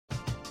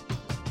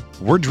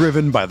We're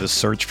driven by the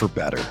search for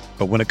better.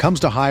 But when it comes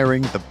to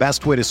hiring, the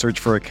best way to search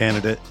for a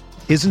candidate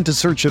isn't to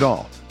search at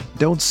all.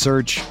 Don't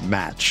search,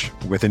 match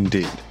with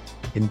Indeed.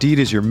 Indeed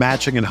is your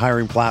matching and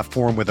hiring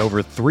platform with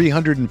over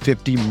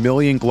 350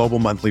 million global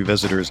monthly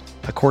visitors,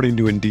 according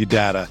to Indeed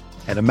data,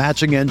 and a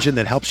matching engine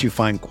that helps you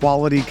find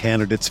quality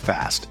candidates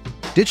fast.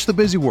 Ditch the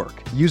busy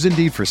work. Use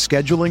Indeed for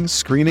scheduling,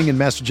 screening, and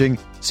messaging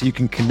so you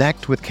can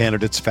connect with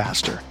candidates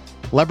faster.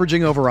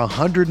 Leveraging over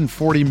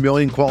 140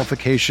 million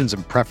qualifications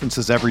and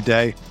preferences every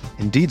day,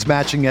 Indeed's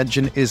matching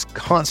engine is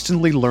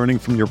constantly learning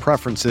from your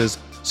preferences,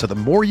 so the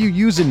more you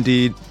use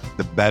Indeed,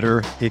 the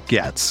better it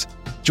gets.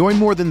 Join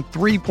more than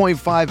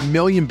 3.5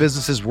 million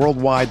businesses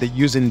worldwide that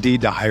use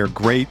Indeed to hire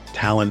great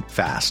talent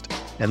fast.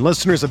 And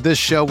listeners of this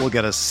show will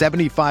get a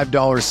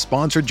 $75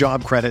 sponsored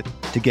job credit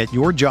to get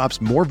your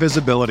jobs more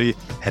visibility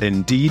at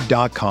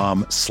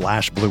Indeed.com/Blue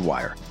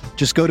Wire.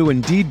 Just go to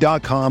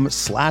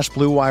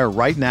Indeed.com/Blue Wire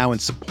right now and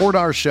support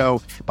our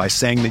show by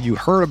saying that you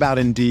heard about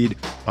Indeed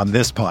on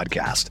this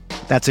podcast.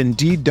 That's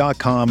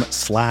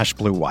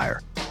Indeed.com/Blue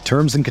Wire.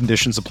 Terms and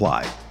conditions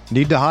apply.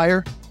 Need to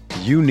hire?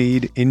 You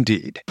need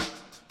Indeed.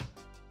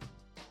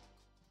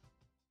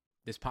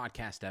 This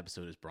podcast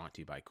episode is brought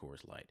to you by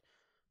Coors Light.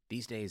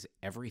 These days,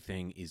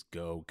 everything is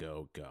go,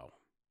 go, go.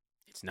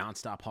 It's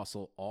nonstop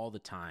hustle all the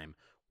time.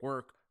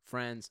 Work,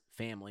 friends,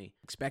 family,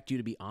 expect you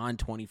to be on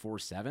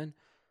 24/7.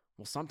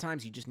 Well,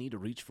 sometimes you just need to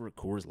reach for a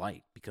Coors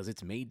Light because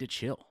it's made to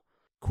chill.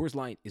 Coors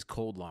Light is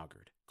cold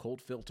lagered,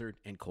 cold filtered,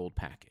 and cold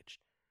packaged.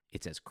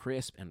 It's as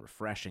crisp and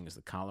refreshing as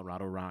the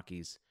Colorado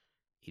Rockies.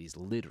 It is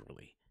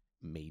literally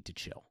made to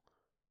chill.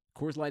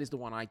 Coors Light is the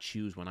one I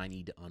choose when I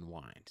need to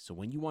unwind. So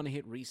when you want to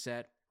hit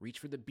reset, reach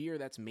for the beer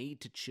that's made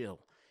to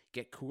chill.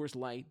 Get Coors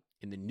Light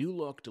in the new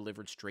look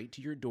delivered straight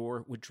to your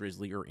door with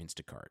Drizzly or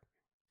Instacart.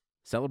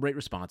 Celebrate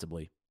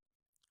responsibly.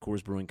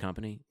 Coors Brewing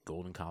Company,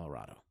 Golden,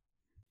 Colorado.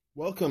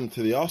 Welcome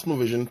to the Arsenal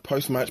Vision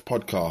post-match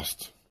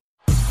podcast.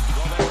 Well,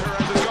 Perez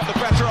has got the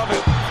better of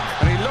it,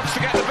 and he looks to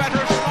get the better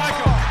of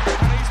Schmeichel,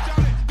 and he's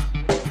done it.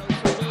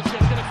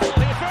 Wilshire's going to fall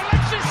here for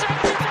Alexis.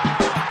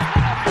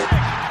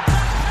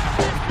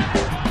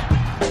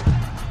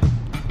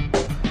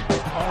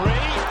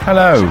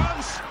 Hello,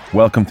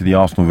 welcome to the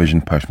Arsenal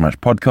Vision post-match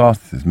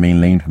podcast. This is me,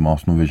 Lean, from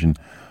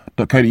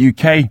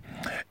arsenalvision.co.uk.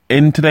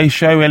 In today's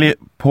show, Elliot,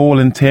 Paul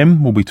and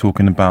Tim will be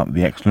talking about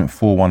the excellent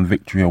 4-1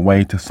 victory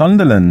away to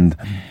Sunderland.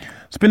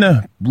 It's been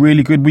a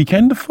really good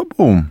weekend of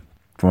football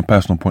from a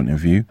personal point of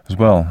view as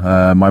well.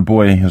 My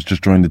boy has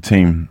just joined the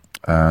team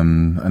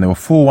and they were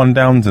 4-1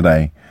 down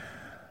today.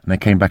 And they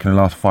came back in the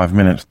last 5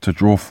 minutes to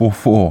draw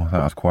 4-4.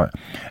 That was quite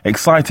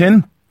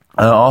exciting.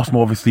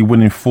 Arsenal obviously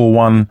winning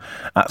 4-1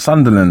 at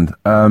Sunderland.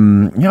 I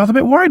was a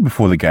bit worried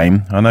before the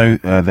game. I know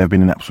they've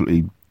been in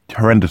absolutely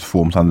horrendous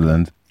form,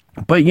 Sunderland.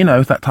 But, you know,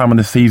 it's that time of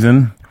the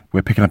season.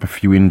 We're picking up a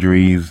few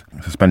injuries,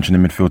 suspension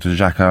in midfield to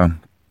Xhaka.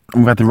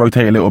 We've had to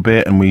rotate a little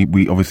bit, and we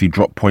obviously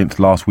dropped points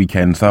last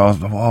weekend. So I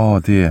was like, oh,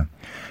 dear.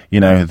 You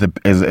know,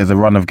 there's a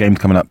run of games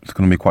coming up. It's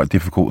going to be quite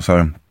difficult. So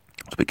I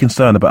was a bit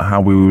concerned about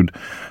how we would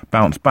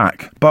bounce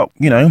back. But,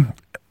 you know,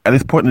 at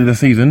this point in the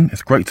season,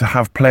 it's great to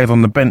have players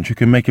on the bench who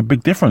can make a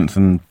big difference.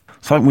 And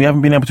something we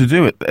haven't been able to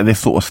do at this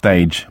sort of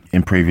stage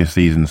in previous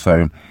seasons.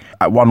 So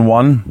at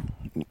 1-1...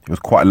 it was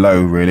quite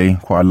low, really,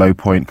 quite a low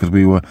point because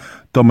we were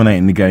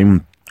dominating the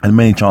game and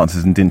many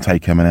chances and didn't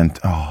take them. And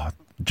then,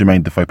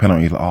 Jermaine Defoe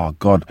penalty. Like, oh,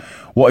 God,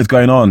 what is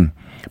going on?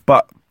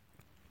 But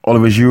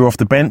Oliver Giroud off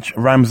the bench,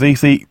 Ramsey.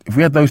 See, if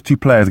we had those two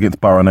players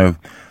against Borough, I know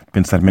it's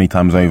been said many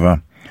times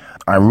over,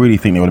 I really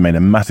think they would have made a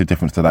massive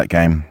difference to that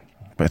game.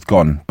 But it's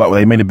gone. But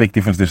they made a big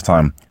difference this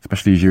time,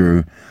 especially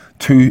Giroud.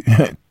 Two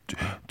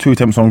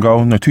attempts on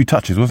goal. No, 2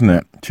 touches, wasn't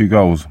it? 2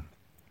 goals.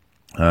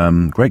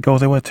 Great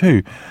goals they were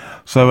too.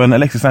 So, and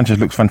Alexis Sanchez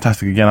looks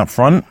fantastic again up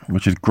front,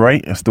 which is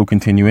great. It's still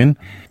continuing.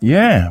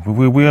 Yeah,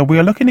 we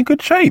are looking in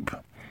good shape.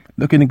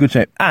 And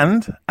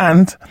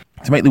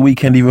to make the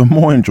weekend even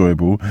more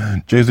enjoyable,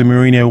 Jose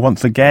Mourinho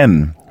once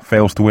again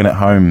fails to win at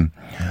home.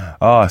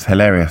 It's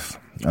hilarious.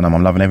 And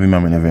I'm loving every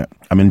moment of it.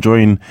 I'm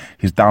enjoying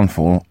his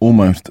downfall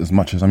almost as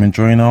much as I'm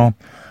enjoying our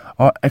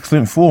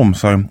excellent form.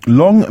 So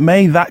long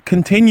may that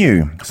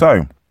continue.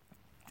 So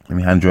let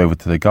me hand you over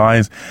to the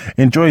guys.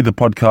 Enjoy the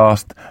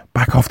podcast.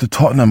 Back off to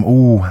Tottenham.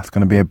 Ooh, that's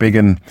going to be a big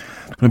one.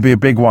 It's going to be a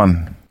big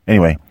one.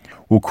 Anyway,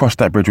 we'll cross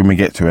that bridge when we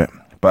get to it.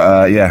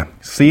 But yeah,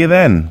 see you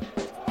then.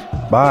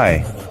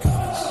 Bye.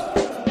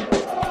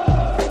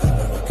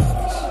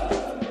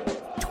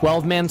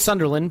 12-man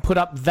Sunderland put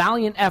up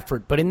valiant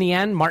effort, but in the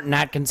end, Martin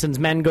Atkinson's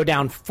men go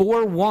down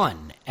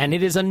 4-1, and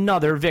it is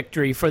another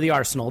victory for the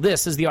Arsenal.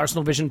 This is the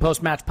Arsenal Vision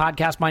post-match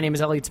podcast. My name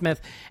is Elliot Smith,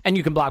 and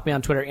you can block me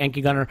on Twitter, Yankee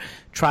Gunner.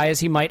 Try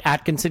as he might,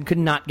 Atkinson could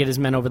not get his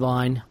men over the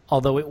line,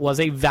 although it was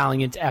a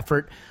valiant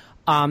effort.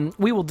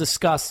 We will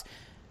discuss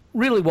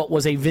really what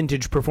was a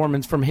vintage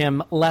performance from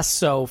him, less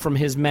so from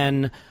his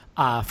men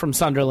from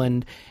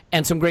Sunderland,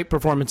 and some great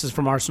performances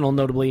from Arsenal,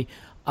 notably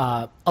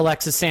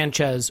Alexis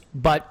Sanchez,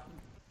 but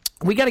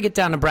we got to get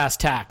down to brass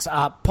tacks.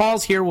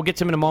 Paul's here. We'll get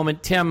to him in a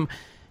moment. Tim,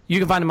 You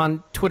can find him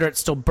on Twitter at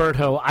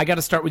Stilberto. I got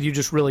to start with you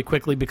just really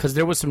quickly because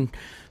there was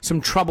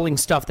some troubling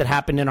stuff that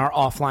happened in our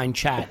offline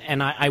chat,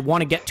 and I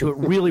want to get to it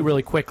really,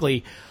 really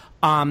quickly.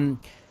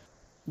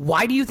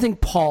 Why do you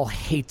think Paul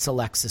hates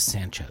Alexis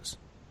Sanchez?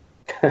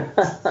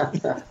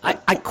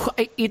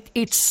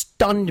 It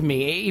stunned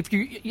me. If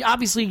you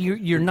obviously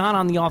you're not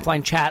on the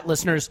offline chat,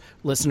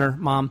 listener,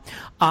 mom.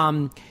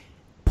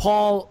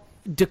 Paul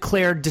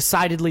declared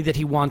decidedly that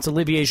he wants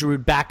Olivier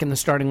Giroud back in the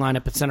starting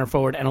lineup at center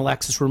forward and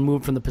Alexis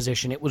removed from the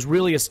position. It was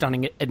really a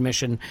stunning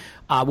admission.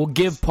 We'll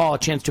give Paul a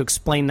chance to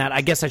explain that.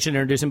 I guess I should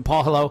introduce him.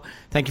 Paul, hello.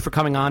 Thank you for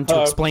coming on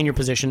to explain your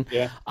position.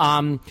 Yeah.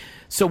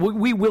 So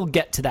we will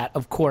get to that,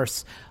 of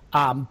course.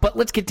 But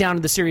let's get down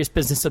to the serious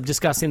business of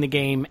discussing the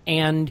game.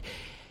 And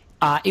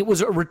it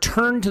was a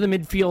return to the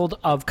midfield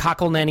of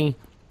Kakelneni,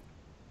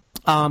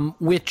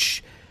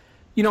 which,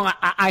 you know,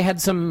 I had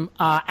some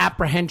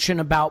apprehension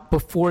about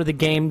before the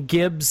game.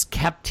 Gibbs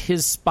kept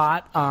his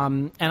spot,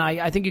 and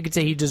I think you could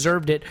say he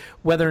deserved it,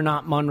 whether or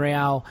not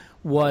Monreal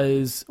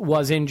was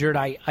injured.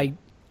 I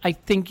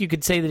think you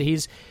could say that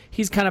he's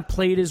kind of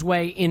played his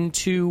way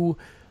into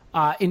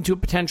a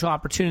potential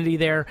opportunity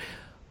there.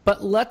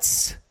 But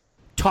let's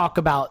talk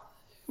about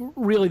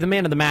really the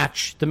man of the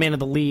match, the man of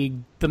the league,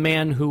 the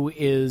man who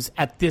is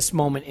at this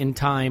moment in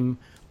time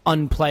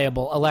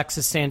unplayable,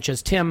 Alexis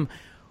Sanchez. Tim,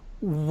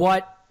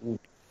 what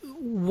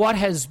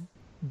has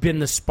been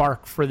the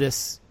spark for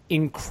this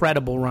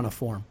incredible run of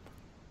form?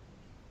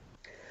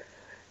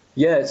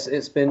 Yeah,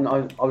 it's been.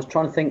 I was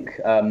trying to think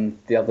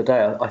the other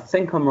day. I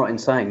think I'm right in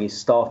saying he's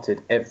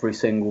started every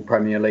single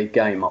Premier League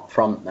game up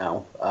front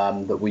now.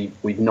 That we've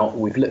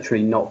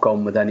literally not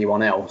gone with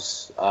anyone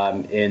else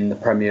in the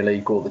Premier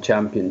League or the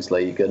Champions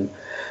League. And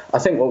I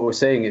think what we're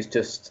seeing is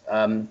just.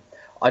 I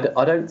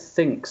don't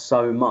think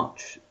so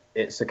much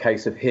it's a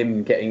case of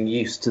him getting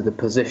used to the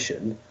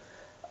position.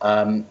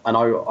 And I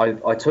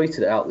tweeted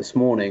it out this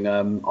morning.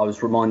 I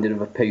was reminded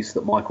of a piece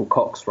that Michael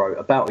Cox wrote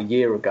about a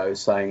year ago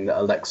saying that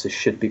Alexis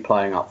should be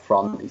playing up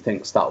front. He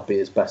thinks that would be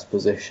his best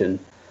position.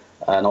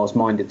 And I was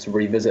minded to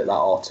revisit that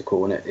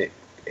article, and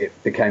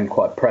it became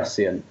quite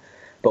prescient.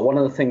 But one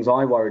of the things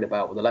I worried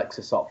about with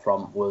Alexis up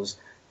front was,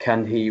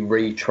 can he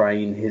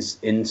retrain his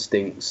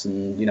instincts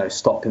and, you know,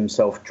 stop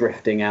himself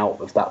drifting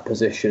out of that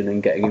position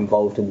and getting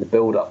involved in the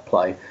build-up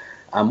play?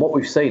 And what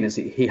we've seen is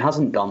he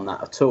hasn't done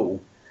that at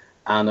all.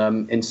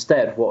 And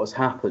instead, what has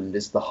happened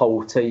is the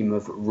whole team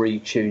have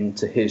retuned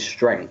to his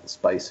strengths,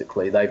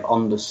 basically. They've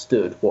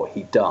understood what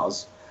he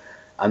does.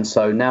 And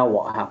so now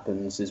what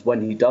happens is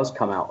when he does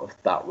come out of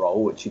that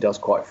role, which he does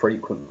quite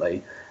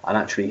frequently, and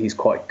actually he's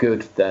quite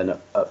good then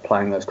at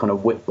playing those kind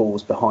of whip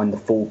balls behind the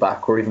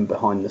fullback or even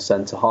behind the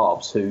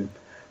centre-halves who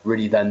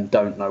really then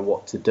don't know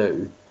what to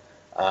do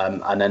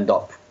and end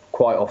up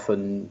quite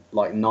often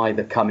like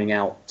neither coming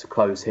out to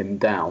close him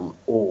down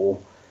or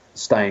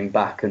staying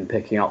back and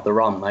picking up the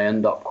run. They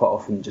end up quite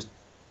often just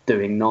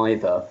doing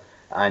neither,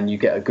 and you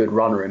get a good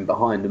runner in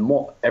behind. And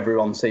what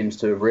everyone seems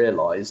to have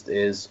realised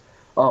is,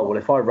 oh well,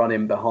 if I run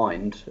in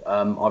behind,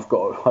 I've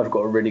got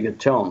a really good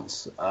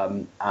chance.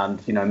 And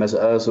you know,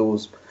 Mesut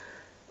Ozil's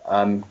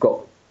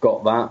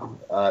got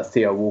that.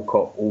 Theo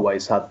Walcott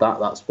always had that.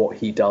 That's what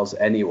he does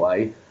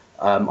anyway.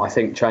 I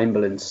think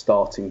Chamberlain's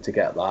starting to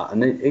get that.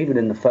 And even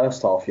in the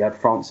first half, you had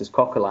Francis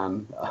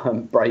Coquelin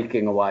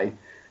breaking away.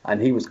 And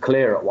he was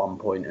clear at one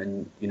point,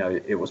 and you know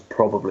it was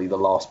probably the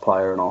last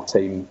player in our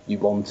team you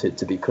wanted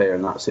to be clear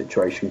in that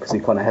situation because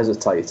he kind of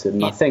hesitated.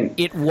 And I think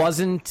it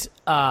wasn't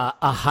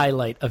a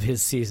highlight of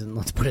his season.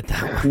 Let's put it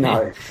that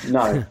way.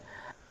 No.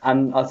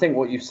 And I think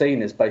what you've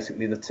seen is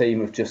basically the team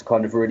have just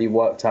kind of really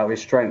worked out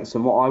his strengths.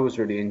 And what I was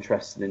really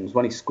interested in is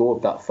when he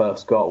scored that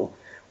first goal,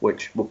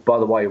 which, by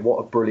the way, what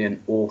a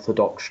brilliant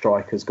orthodox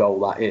striker's goal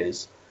that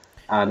is.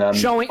 And,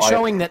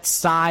 showing that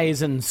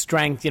size and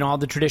strength, you know, all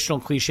the traditional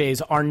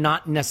cliches are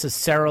not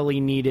necessarily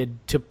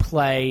needed to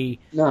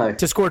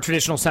to score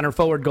traditional center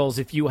forward goals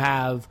if you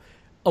have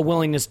a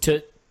willingness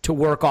to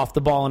work off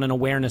the ball and an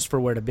awareness for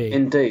where to be.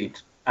 Indeed.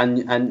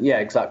 And yeah,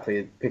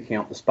 exactly, picking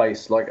up the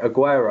space. Like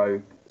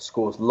Aguero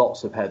scores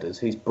lots of headers.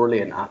 He's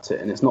brilliant at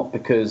it. And it's not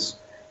because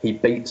he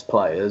beats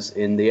players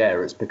in the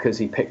air. It's because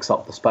he picks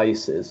up the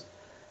spaces.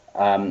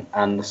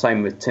 And the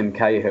same with Tim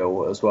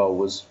Cahill as well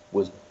was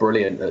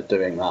brilliant at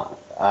doing that.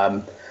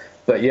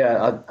 But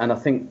yeah, I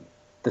think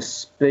the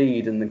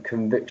speed and the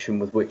conviction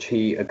with which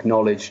he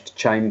acknowledged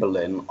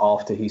Chamberlain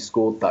after he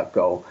scored that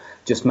goal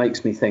just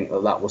makes me think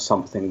that was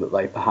something that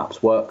they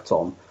perhaps worked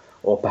on,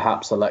 or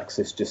perhaps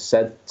Alexis just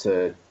said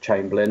to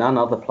Chamberlain and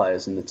other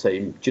players in the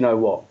team, do you know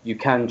what, you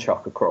can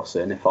chuck a cross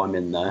in if I'm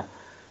in there.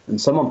 And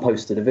someone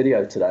posted a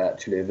video today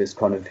actually of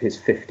his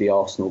 50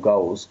 Arsenal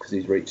goals because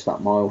he's reached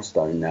that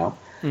milestone now.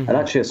 Mm-hmm. And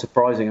actually a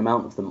surprising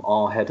amount of them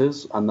are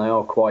headers, and they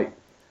are quite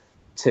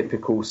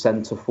typical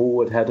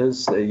centre-forward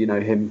headers. You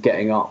know, him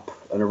getting up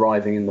and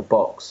arriving in the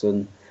box.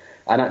 And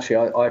actually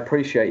I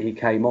appreciate he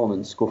came on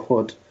and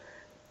scored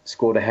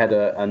a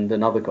header and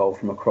another goal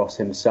from across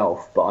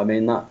himself. But I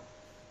mean,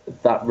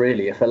 that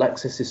really, if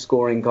Alexis is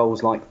scoring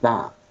goals like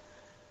that,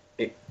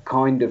 it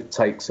kind of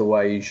takes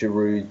away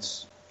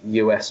Giroud's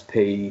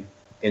USP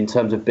in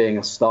terms of being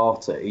a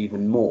starter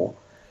even more.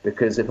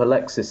 Because if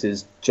Alexis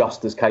is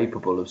just as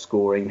capable of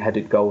scoring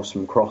headed goals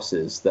from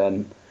crosses,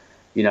 then,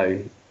 you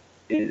know,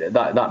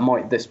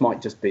 this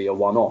might just be a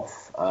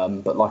one-off.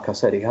 But like I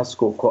said, he has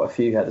scored quite a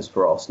few headers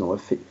for Arsenal.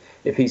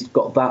 If he's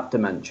got that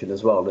dimension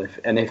as well, if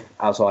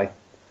as I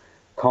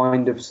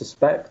kind of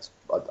suspect,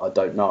 I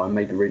don't know, I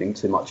may be reading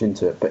too much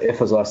into it, but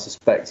if, as I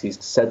suspect,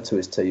 he's said to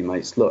his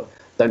teammates, look,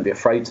 don't be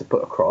afraid to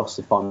put a cross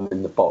if I'm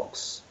in the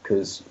box,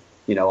 because,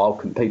 you know, I'll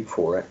compete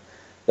for it,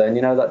 then,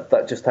 you know,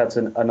 that just adds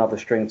another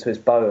string to his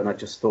bow. And I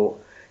just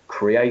thought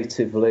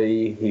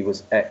creatively he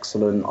was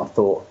excellent. I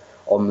thought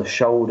on the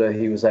shoulder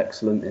he was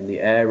excellent. In the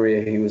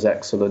area he was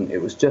excellent. It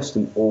was just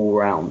an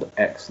all-round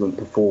excellent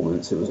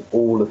performance. It was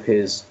all of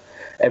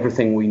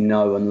everything we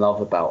know and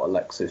love about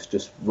Alexis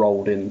just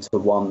rolled into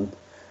one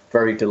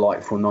very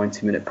delightful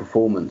 90-minute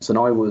performance. And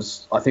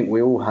I think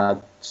we all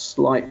had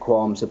slight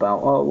qualms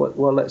about,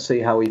 well, let's see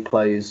how he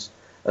plays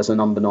as a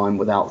number 9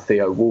 without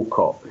Theo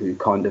Walcott, who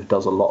kind of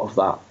does a lot of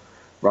that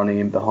running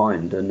in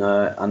behind. And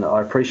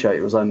I appreciate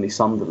it was only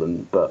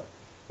Sunderland, but,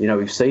 you know,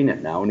 we've seen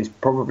it now, and he's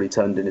probably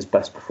turned in his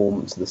best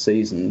performance of the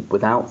season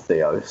without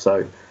Theo.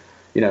 So,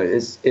 you know,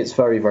 it's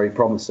very, very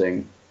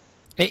promising.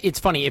 It's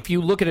funny, if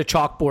you look at a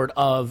chalkboard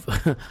of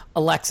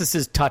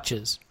Alexis's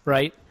touches,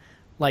 right?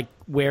 Like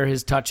where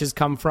his touches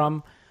come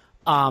from,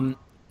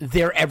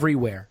 they're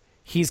everywhere.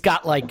 He's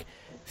got like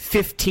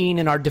 15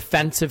 in our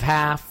defensive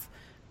half,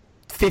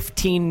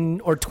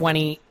 15 or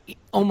 20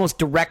 almost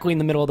directly in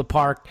the middle of the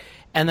park,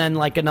 and then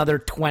like another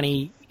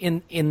 20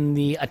 in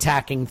the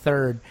attacking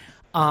third.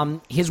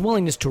 His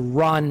willingness to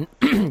run,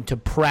 to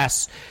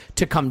press,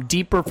 to come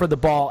deeper for the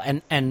ball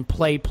and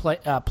play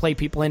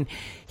people in.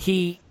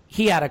 He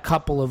had a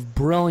couple of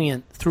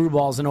brilliant through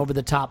balls and over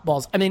the top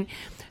balls. I mean,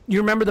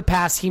 you remember the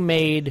pass he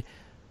made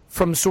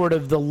from sort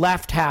of the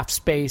left half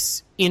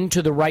space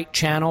into the right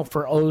channel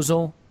for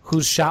Ozil,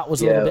 whose shot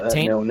was a little bit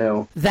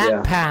tainted.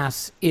 That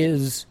pass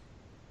is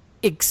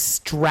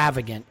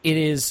extravagant. It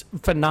is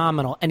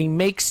phenomenal. And he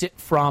makes it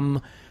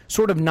from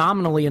sort of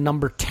nominally a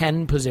number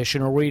 10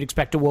 position, or where you'd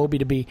expect Iwobi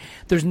to be.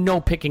 There's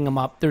no picking him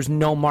up. There's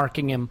no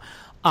marking him.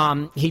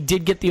 He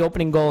did get the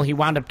opening goal. He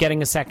wound up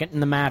getting a second in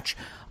the match.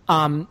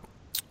 Paul,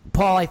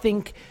 I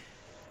think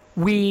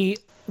we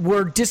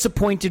were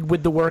disappointed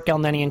with the work El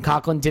Neni and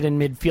Coquelin did in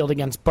midfield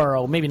against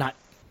Borough. Maybe not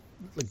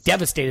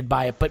devastated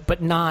by it,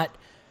 but not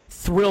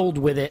thrilled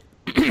with it.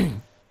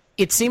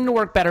 It seemed to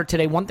work better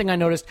today. One thing I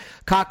noticed,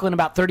 Coquelin,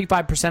 about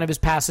 35% of his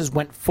passes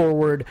went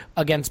forward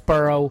against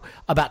Borough.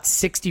 About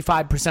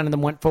 65% of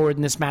them went forward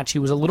in this match. He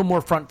was a little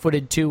more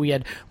front-footed, too. He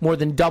had more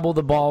than double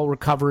the ball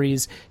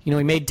recoveries. You know,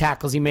 he made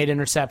tackles. He made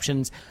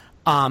interceptions.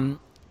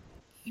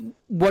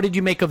 What did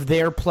you make of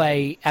their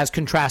play as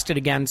contrasted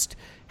against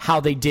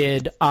how they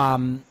did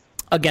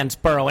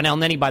against Borough? And El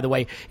Neni, by the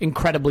way,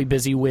 incredibly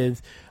busy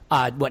with,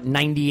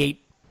 98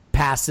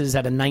 passes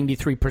at a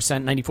 93%,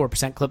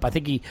 94% clip. I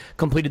think he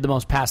completed the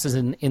most passes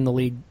in the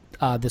league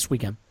this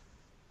weekend.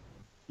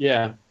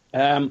 Yeah.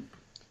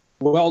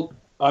 Well,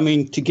 I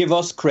mean, to give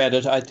us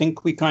credit, I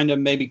think we kind of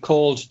maybe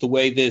called the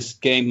way this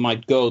game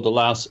might go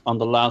on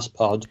the last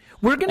pod.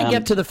 We're going to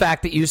get to the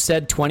fact that you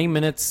said 20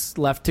 minutes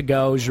left to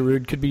go.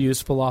 Giroud could be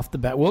useful off the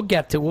bat. We'll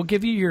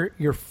give you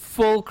your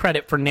full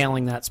credit for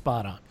nailing that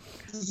spot on.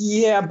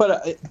 Yeah,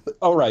 but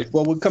all right.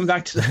 Well, we'll come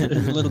back to that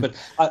in a little bit.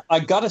 I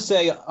got to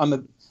say,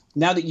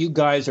 now that you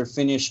guys are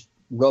finished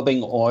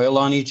rubbing oil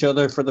on each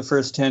other for the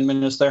first 10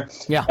 minutes there,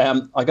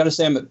 I got to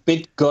say I'm a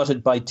bit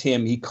gutted by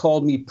Tim. He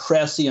called me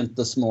prescient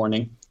this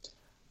morning,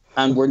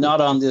 and we're not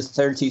on this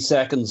 30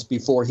 seconds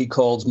before he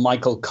calls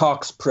Michael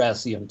Cox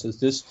prescient. Is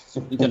this,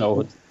 you know,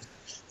 it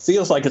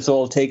feels like it's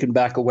all taken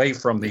back away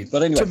from me.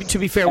 But anyway. To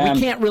be fair, we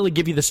can't really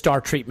give you the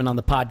star treatment on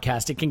the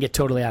podcast. It can get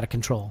totally out of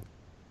control.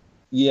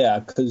 Yeah,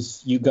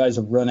 because you guys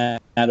have run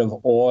out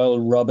of oil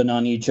rubbing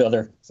on each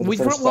other for the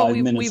first 5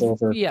 minutes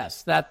over.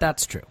 Yes,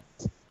 that's true.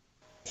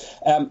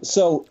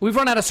 So we've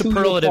run out of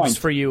superlatives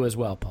for you as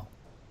well, Paul.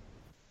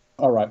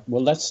 All right.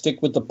 Well, let's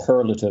stick with the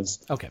superlatives.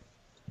 Okay.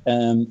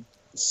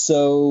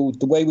 So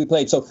the way we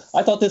played. So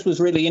I thought this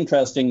was really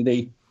interesting.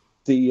 I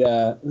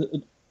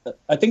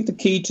think the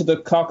key to the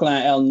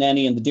Coquelin El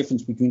Neni and the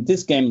difference between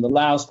this game and the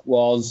last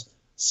was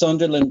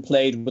Sunderland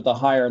played with a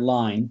higher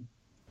line.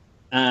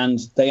 And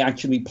they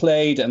actually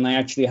played, and they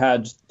actually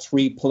had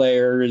 3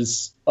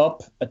 players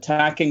up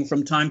attacking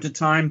from time to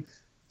time.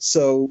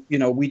 So, you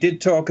know, we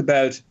did talk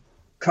about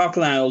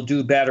Coquelin will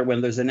do better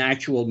when there's an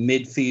actual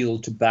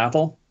midfield to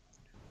battle.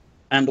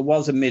 And there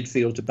was a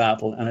midfield to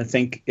battle, and I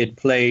think it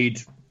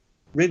played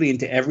really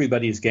into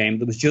everybody's game.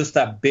 There was just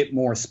that bit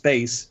more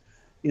space.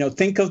 You know,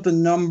 think of the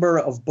number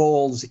of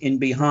balls in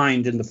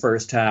behind in the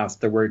first half.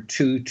 There were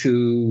 2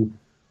 to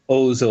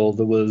Ozil.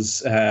 There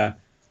was...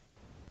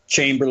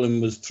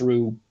 Chamberlain was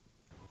through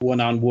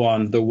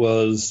one-on-one. There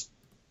was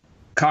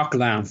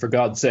Coquelin, for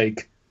God's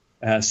sake,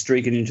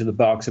 streaking into the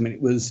box. I mean,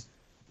 it was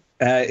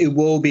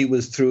Iwobi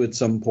was through at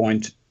some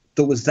point.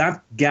 There was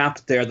that gap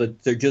there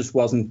that there just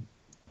wasn't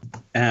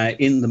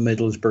in the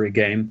Middlesbrough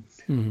game.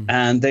 Mm-hmm.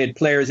 And they had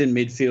players in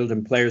midfield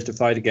and players to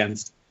fight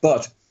against.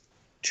 But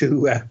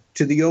to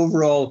the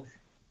overall.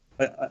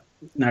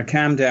 Now,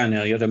 calm down,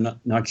 Elliot. I'm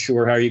not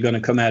sure how you're going to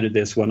come out of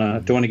this one. I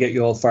don't want to get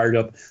you all fired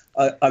up.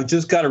 I've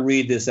just got to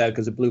read this out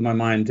because it blew my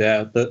mind.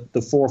 The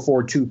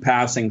 4-4-2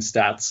 passing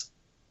stats.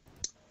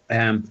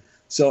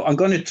 So I'm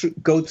going to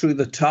go through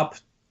the top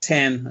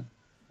 10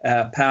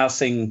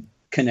 passing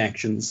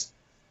connections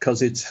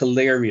because it's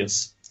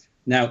hilarious.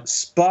 Now,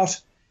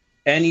 spot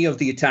any of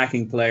the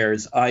attacking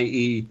players,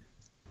 i.e.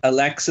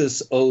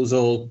 Alexis,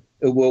 Ozil,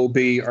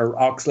 Iwobi, or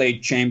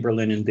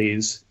Oxlade-Chamberlain in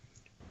these,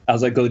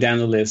 as I go down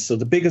the list. So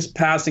the biggest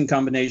passing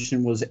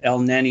combination was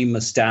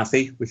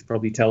Elneny-Mustafi, which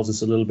probably tells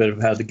us a little bit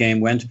of how the game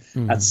went,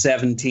 at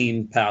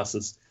 17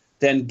 passes.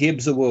 Then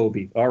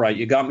Gibbs-Iwobi. All right,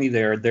 you got me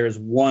there. There's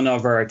one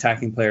of our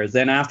attacking players.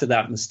 Then after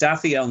that,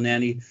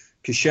 Mustafi-Elneny,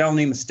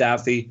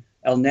 Koscielny-Mustafi,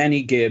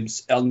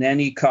 Elneny-Gibbs,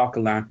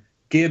 Elneny-Coquelin,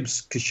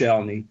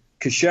 Gibbs-Koscielny,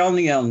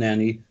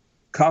 Koscielny-Elneny,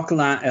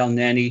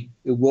 Coquelin-Elneny,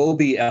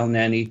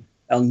 Iwobi-Elneny,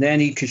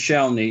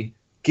 Elneny-Koscielny,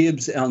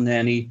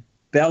 Gibbs-Elneny,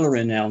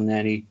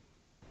 Bellerin-Elneny,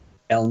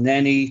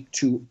 Elneny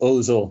to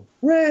Ozil.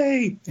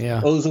 Hooray!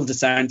 Yeah. Ozil to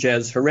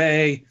Sanchez.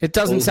 Hooray! It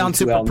doesn't Ozil sound to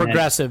super Elneny.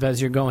 progressive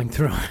as you're going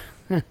through.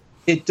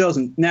 It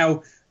doesn't.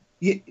 Now,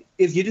 if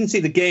you didn't see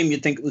the game,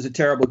 you'd think it was a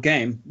terrible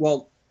game.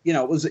 Well,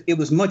 it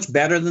was much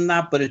better than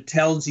that, but it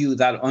tells you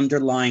that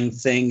underlying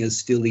thing is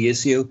still the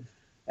issue.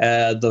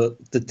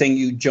 The thing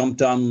you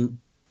jumped on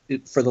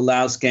for the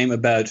last game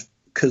about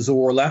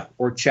Cazorla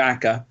or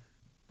Xhaka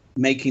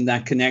making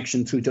that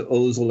connection through to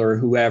Ozil or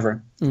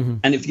whoever. Mm-hmm.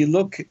 And if you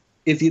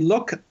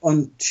look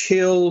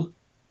until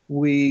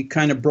we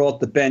kind of brought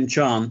the bench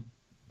on,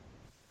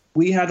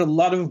 we had a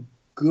lot of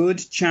good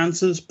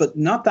chances, but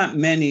not that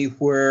many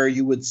where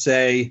you would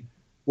say,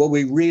 well,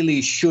 we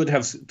really should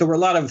have. There were a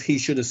lot of he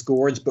should have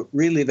scored, but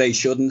really they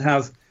shouldn't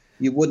have.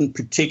 You wouldn't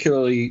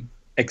particularly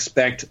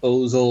expect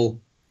Ozil.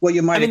 Well,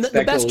 you might expect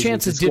the best Ozil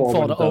chances did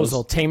fall to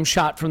Ozil. Tame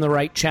shot from the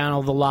right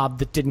channel, the lob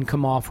that didn't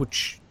come off,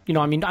 which,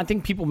 I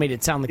think people made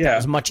it sound like that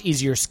was much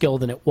easier skill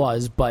than it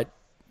was, but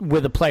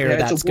with a player of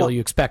that skill,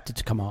 you expect it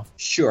to come off.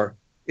 Sure.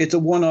 It's a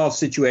one-off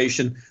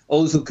situation.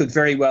 Ozil could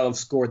very well have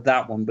scored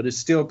that one, but it's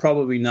still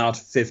probably not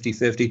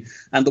 50-50.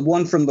 And the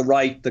one from the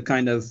right, the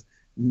kind of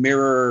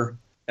mirror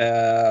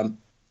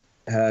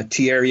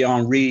Thierry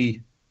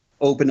Henry,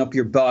 open up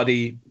your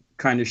body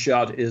kind of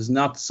shot, is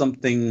not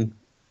something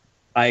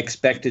I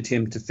expected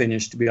him to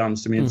finish, to be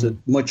honest. I mean, it's a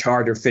much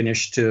harder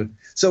finish to...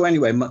 So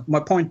anyway, my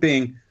point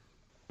being,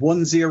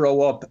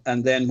 1-0 up,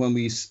 and then when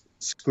we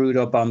screwed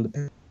up on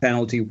the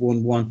penalty,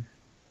 1-1,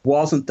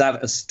 wasn't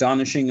that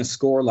astonishing a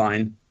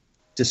scoreline,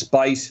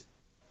 despite,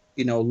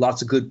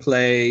 lots of good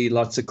play,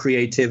 lots of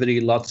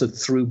creativity, lots of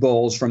through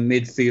balls from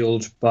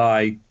midfield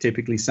by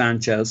typically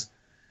Sanchez.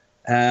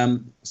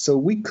 So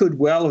we could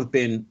well have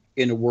been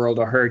in a world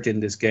of hurt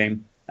in this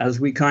game, as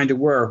we kind of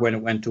were when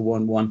it went to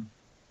 1-1.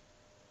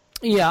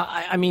 Yeah,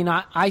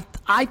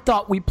 I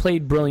thought we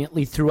played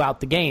brilliantly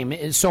throughout the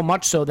game, so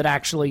much so that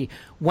actually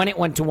when it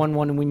went to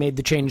 1-1 and we made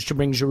the change to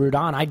bring Giroud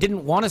on, I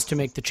didn't want us to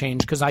make the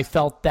change because I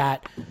felt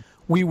that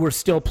we were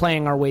still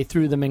playing our way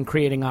through them and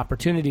creating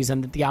opportunities,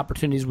 and that the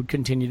opportunities would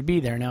continue to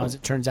be there. Now, as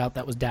it turns out,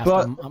 that was daft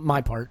on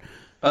my part.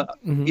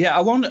 Yeah,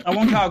 I won't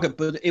talk it,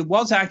 but it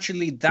was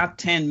actually that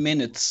 10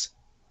 minutes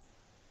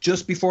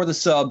just before the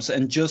subs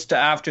and just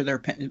after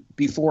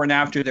before and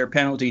after their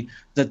penalty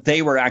that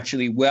they were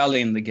actually well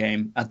in the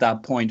game at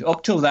that point.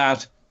 Up till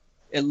that,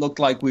 it looked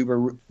like we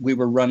were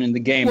running the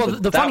game. Well,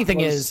 the funny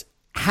thing is,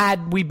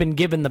 had we been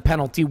given the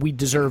penalty we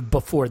deserved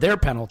before their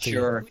penalty,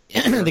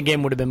 the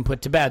game would have been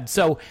put to bed.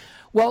 So,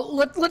 well,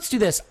 let's do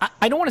this.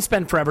 I don't want to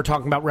spend forever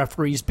talking about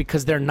referees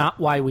because they're not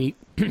why we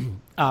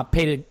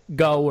pay to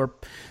go or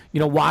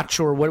watch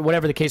or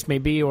whatever the case may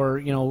be,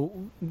 or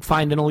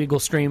find an illegal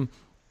stream.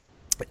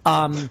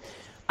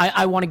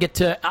 I want to get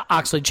to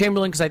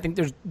Oxlade-Chamberlain because I think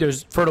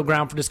there's fertile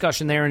ground for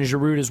discussion there, and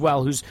Giroud as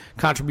well, whose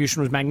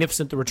contribution was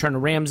magnificent. The return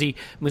of Ramsey,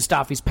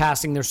 Mustafi's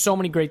passing. There's so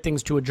many great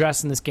things to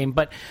address in this game.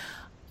 But,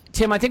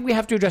 Tim, I think we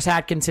have to address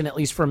Atkinson at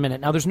least for a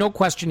minute. Now, there's no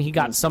question he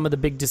got some of the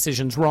big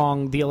decisions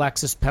wrong. The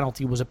Alexis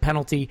penalty was a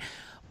penalty.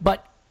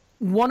 But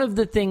one of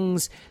the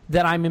things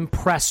that I'm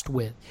impressed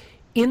with,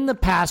 in the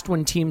past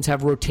when teams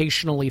have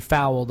rotationally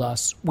fouled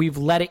us, we've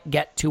let it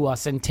get to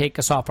us and take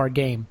us off our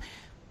game.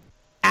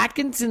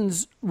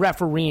 Atkinson's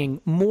refereeing,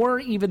 more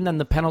even than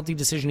the penalty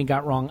decision he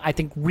got wrong, I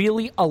think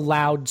really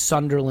allowed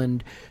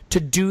Sunderland to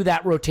do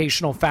that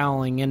rotational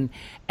fouling.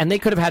 And they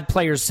could have had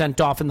players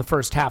sent off in the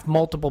first half,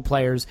 multiple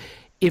players,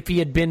 if he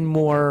had been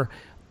more,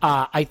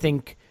 I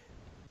think,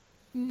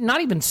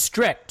 not even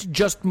strict,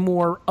 just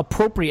more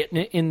appropriate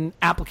in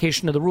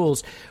application of the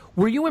rules.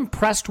 Were you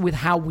impressed with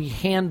how we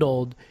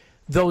handled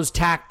those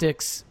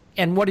tactics?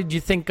 And what did you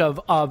think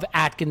of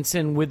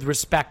Atkinson with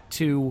respect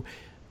to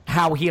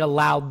how he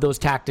allowed those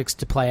tactics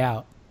to play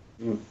out?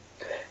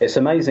 It's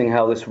amazing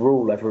how this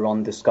rule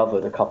everyone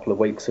discovered a couple of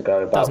weeks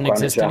ago about doesn't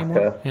exist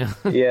anymore.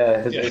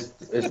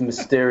 Has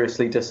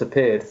mysteriously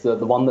disappeared. The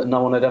one that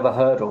no one had ever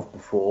heard of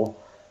before,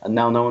 and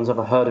now no one's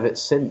ever heard of it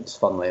since.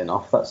 Funnily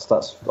enough, that's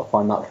I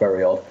find that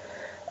very odd.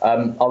 I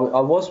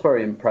was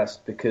very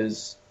impressed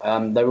because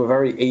they were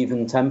very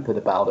even-tempered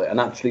about it, and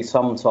actually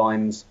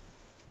sometimes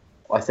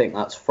I think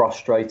that's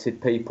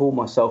frustrated people,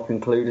 myself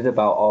included,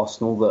 about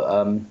Arsenal,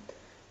 that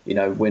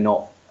we're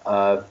not,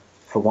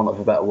 for want of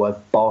a better word,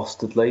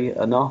 bastardly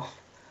enough.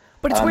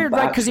 But it's weird,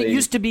 right? Because it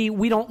used to be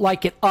we don't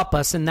like it up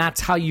us, and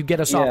that's how you get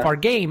us off our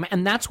game,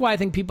 and that's why I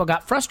think people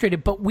got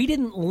frustrated. But we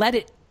didn't let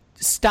it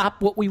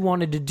stop what we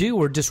wanted to do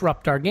or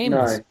disrupt our game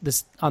on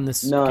this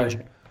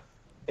occasion.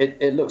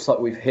 It looks like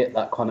we've hit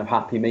that kind of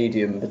happy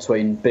medium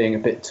between being a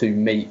bit too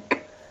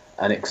meek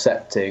and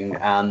accepting,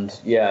 and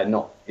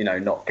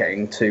not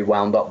getting too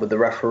wound up with the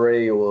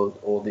referee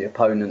or the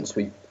opponents.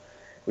 We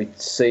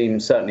seem,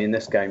 certainly in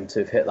this game, to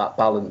have hit that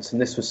balance,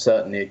 and this was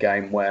certainly a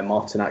game where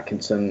Martin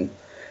Atkinson,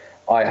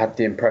 I had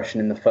the impression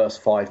in the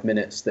first 5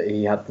 minutes that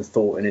he had the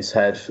thought in his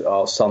head,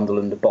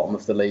 Sunderland, the bottom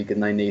of the league,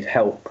 and they need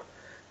help.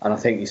 And I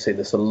think you see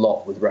this a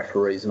lot with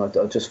referees, and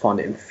I just find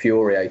it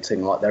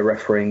infuriating, like they're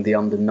refereeing the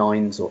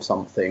under-9s or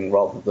something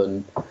rather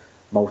than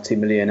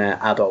multi-millionaire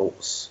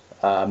adults,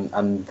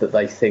 and that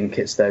they think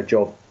it's their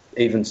job,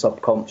 even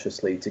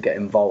subconsciously, to get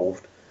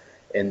involved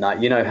in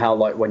that. You know how,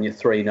 like, when you're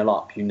 3-0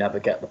 up, you never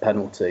get the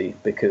penalty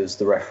because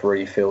the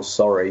referee feels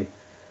sorry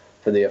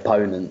for the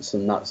opponents,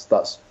 and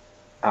that's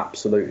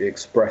absolutely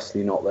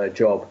expressly not their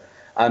job.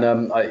 And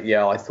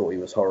I thought he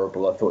was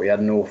horrible. I thought he had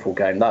an awful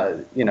game.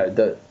 That,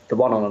 the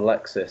one on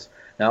Alexis.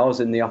 Now, I was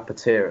in the upper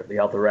tier at the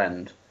other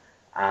end,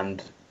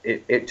 and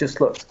it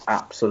just looked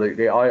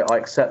absolutely. I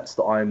accept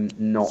that I'm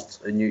not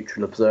a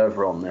neutral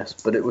observer on this,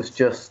 but it was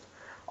just.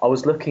 I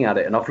was looking at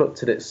it, and I've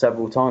looked at it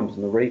several times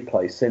in the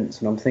replay since,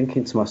 and I'm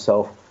thinking to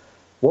myself,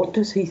 what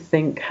does he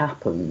think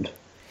happened?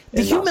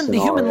 The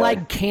human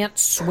leg can't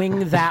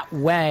swing that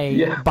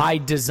way by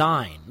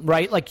design,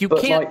 right? Like you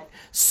can't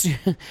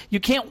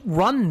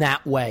run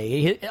that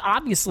way.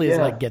 Obviously, his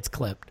leg gets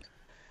clipped.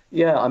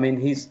 Yeah, I mean,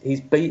 he's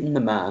beaten the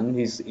man.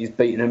 He's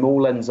beaten him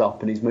all ends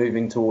up, and he's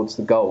moving towards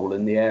the goal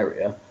in the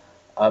area.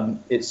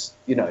 It's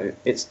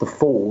the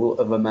fall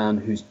of a man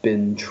who's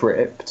been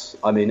tripped.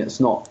 I mean,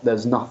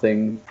 there's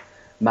nothing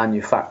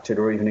manufactured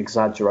or even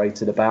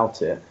exaggerated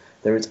about it.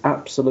 There is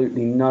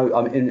absolutely no.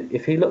 I mean,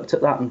 if he looked at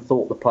that and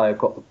thought the player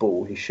got the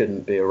ball, he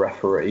shouldn't be a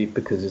referee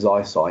because his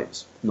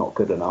eyesight's not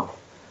good enough.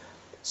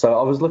 So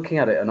I was looking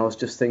at it and I was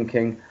just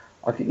thinking,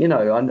 I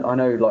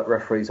know like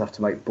referees have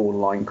to make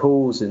borderline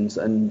calls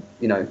and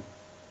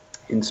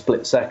in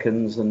split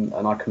seconds, and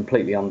I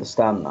completely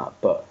understand that.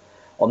 But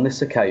on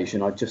this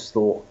occasion, I just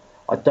thought,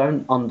 I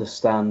don't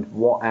understand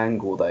what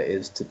angle there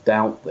is to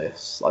doubt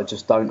this. I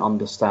just don't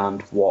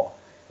understand what,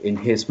 in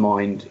his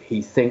mind,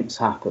 he thinks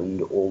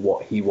happened or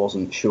what he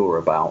wasn't sure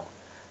about,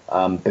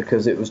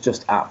 because it was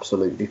just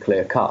absolutely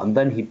clear cut. And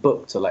then he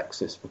booked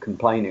Alexis for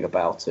complaining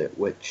about it,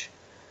 which,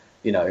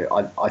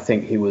 I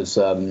think he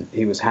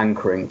was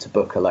hankering to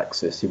book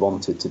Alexis. He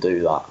wanted to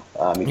do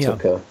that. He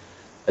took a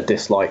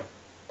dislike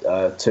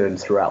to him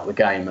throughout the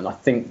game, and I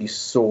think you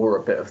saw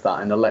a bit of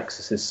that in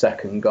Alexis's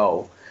second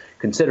goal,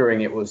 considering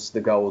it was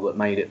the goal that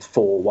made it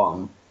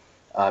 4-1.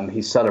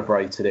 He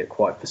celebrated it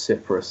quite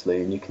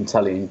vociferously, and you can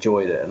tell he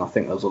enjoyed it. And I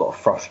think there was a lot of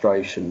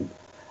frustration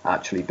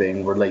actually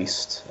being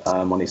released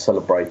when he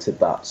celebrated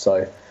that.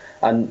 So,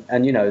 and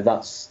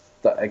that's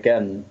that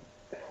again,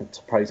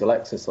 to praise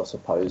Alexis, I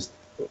suppose.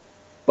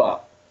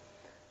 But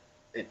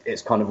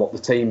it's kind of what the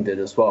team did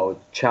as well.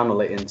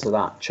 Channel it into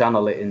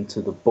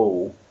the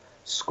ball,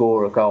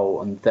 score a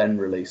goal, and then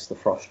release the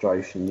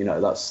frustration.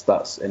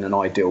 That's in an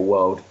ideal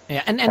world.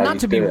 Yeah, and not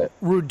to be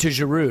rude to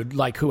Giroud,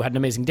 like, who had an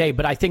amazing day,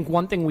 but I think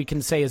one thing we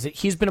can say is that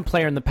he's been a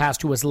player in the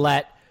past who has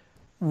let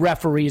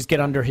referees get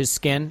under his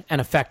skin and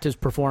affect his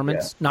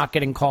performance, not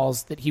getting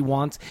calls that he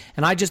wants.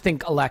 And I just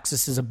think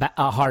Alexis is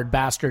a hard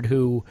bastard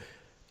who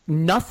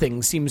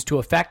nothing seems to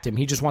affect him.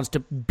 He just wants to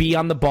be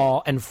on the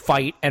ball and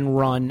fight and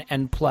run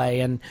and play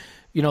and,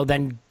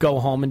 then go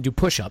home and do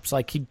push-ups.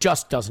 Like, he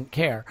just doesn't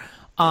care.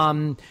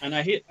 And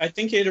I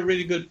think he had a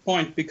really good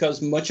point,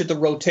 because much of the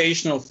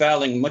rotational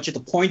fouling, much of the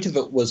point of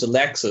it was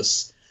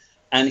Alexis,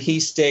 and he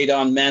stayed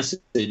on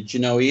message.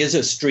 He is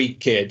a street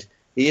kid.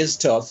 He is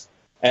tough.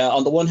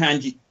 On the one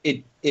hand,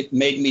 it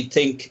made me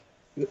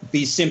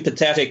be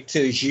sympathetic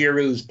to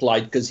Giroud's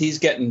plight, because he's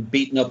getting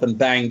beaten up and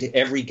banged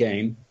every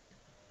game.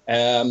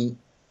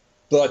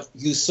 But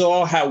you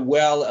saw how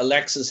well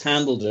Alexis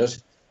handled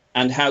it,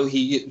 and how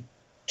he,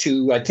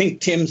 to, I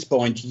think, Tim's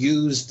point,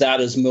 used that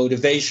as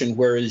motivation,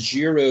 whereas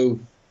Giroud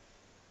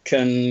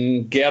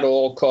can get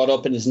all caught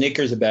up in his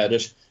knickers about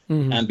it,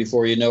 and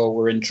before you know it,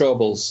 we're in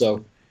trouble.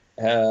 So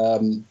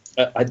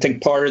I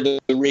think part of the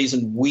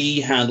reason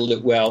we handled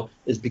it well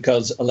is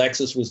because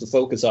Alexis was the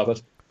focus of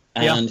it,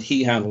 and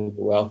he handled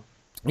it well.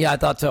 Yeah, I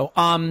thought so.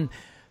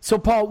 So,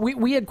 Paul,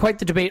 we had quite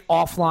the debate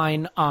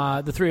offline,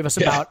 the three of us,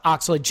 about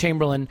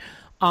Oxlade-Chamberlain.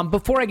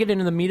 Before I get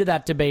into the meat of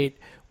that debate,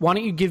 why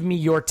don't you give me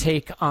your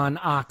take on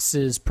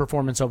Ox's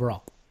performance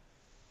overall?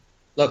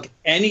 Look,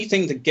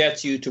 anything that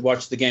gets you to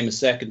watch the game a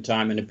second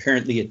time, and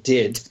apparently it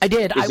did. I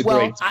did.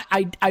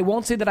 I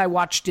won't say that I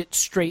watched it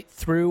straight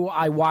through.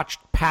 I watched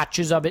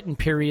patches of it in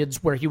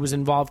periods where he was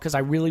involved because I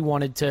really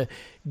wanted to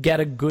get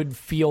a good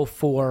feel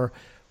for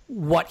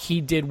what he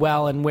did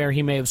well and where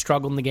he may have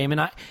struggled in the game.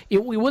 And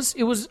it was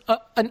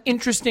an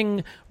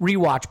interesting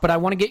rewatch, but I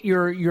want to get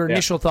your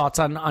initial thoughts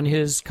on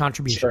his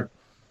contribution. Sure.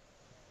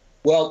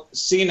 Well,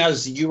 seeing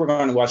as you were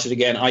going to watch it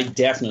again, I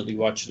definitely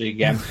watched it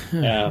again.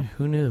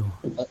 Who knew?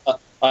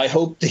 I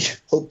hope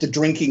the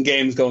drinking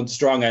game's going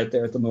strong out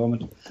there at the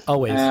moment.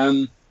 Always.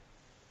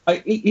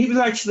 He was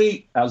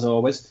actually, as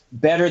always,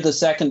 better the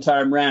second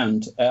time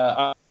round.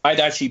 I'd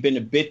actually been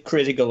a bit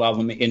critical of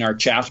him in our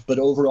chat, but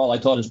overall I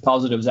thought his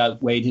positives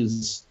outweighed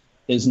his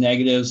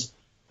negatives.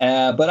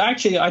 But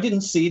actually, I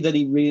didn't see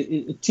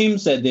that Tim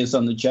said this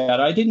on the chat,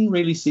 I didn't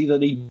really see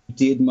that he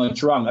did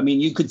much wrong. I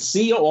mean, you could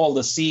see all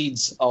the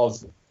seeds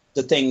of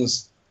the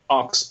things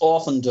Ox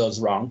often does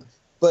wrong,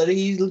 but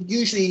he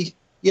usually,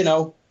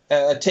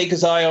 take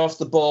his eye off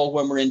the ball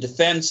when we're in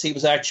defence. He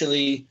was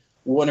actually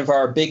one of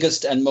our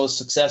biggest and most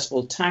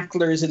successful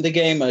tacklers in the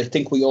game. I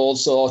think we all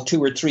saw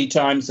 2 or 3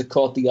 times that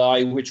caught the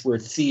eye, which were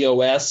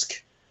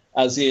Theo-esque,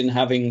 as in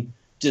having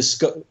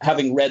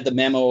read the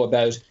memo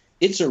about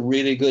it's a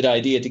really good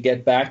idea to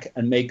get back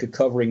and make a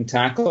covering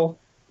tackle.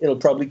 It'll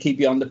probably keep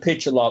you on the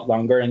pitch a lot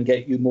longer and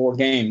get you more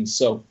games.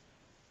 So,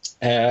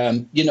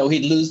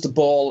 he'd lose the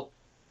ball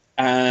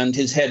and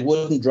his head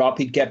wouldn't drop.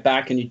 He'd get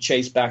back and he'd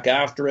chase back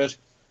after it.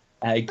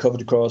 He covered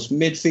across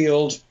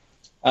midfield.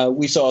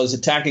 We saw his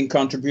attacking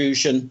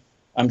contribution.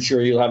 I'm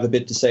sure you'll have a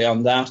bit to say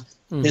on that.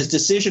 His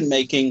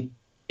decision-making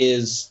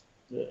is,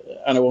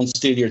 and I won't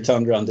steal your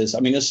thunder on this.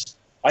 I mean,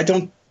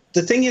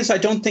 the thing is, I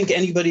don't think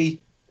anybody,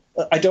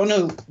 I don't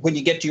know when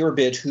you get to your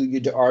bit who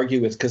you'd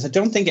argue with, because I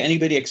don't think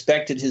anybody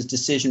expected his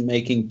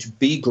decision-making to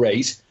be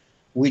great.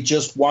 We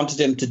just wanted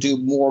him to do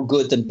more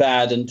good than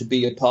bad and to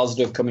be a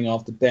positive coming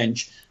off the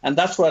bench. And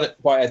that's why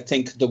I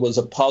think there was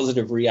a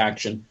positive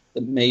reaction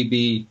that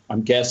maybe,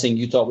 I'm guessing,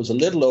 you thought was a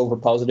little over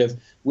positive.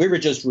 We were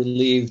just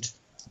relieved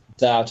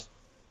that,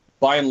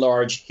 by and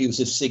large, he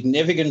was a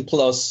significant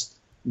plus,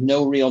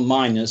 no real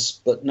minus,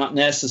 but not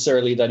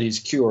necessarily that he's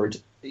cured.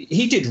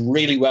 He did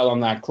really well on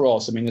that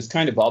cross. I mean, it's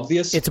kind of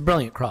obvious. It's a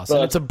brilliant cross,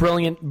 and it's a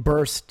brilliant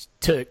burst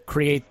to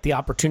create the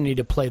opportunity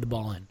to play the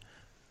ball in.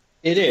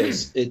 It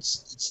is.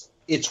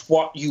 It's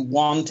what you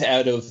want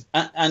out of...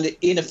 And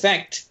in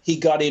effect, he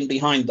got in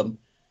behind them,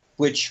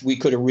 which we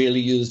could have really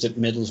used at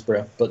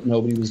Middlesbrough, but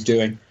nobody was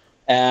doing.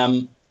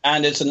 And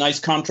it's a nice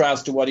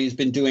contrast to what he's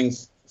been doing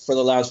for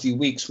the last few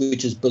weeks,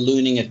 which is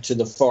ballooning it to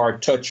the far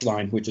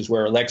touchline, which is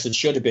where Alexis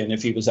should have been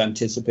if he was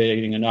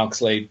anticipating an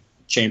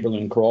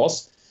Oxlade-Chamberlain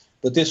cross.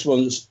 But this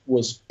one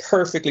was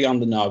perfectly on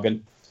the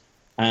noggin,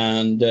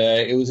 and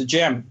it was a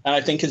gem. And I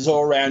think his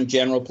all-round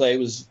general play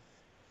was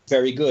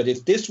very good.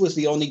 If this was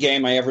the only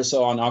game I ever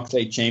saw on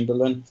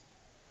Oxlade-Chamberlain,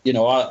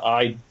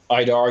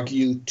 I'd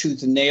argue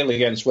tooth and nail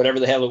against whatever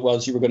the hell it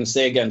was you were going to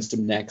say against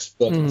him next.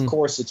 But of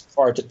course,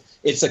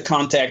 it's a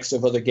context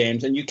of other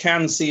games, and you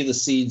can see the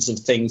seeds of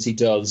things he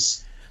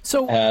does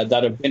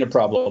that have been a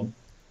problem.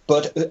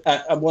 But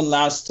one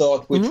last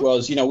thought, which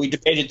was, we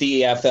debated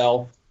the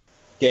EFL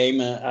game.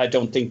 I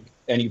don't think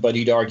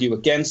anybody'd argue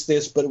against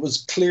this, but it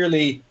was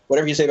clearly,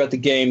 whatever you say about the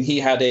game, he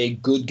had a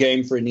good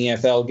game for an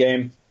EFL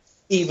game,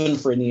 even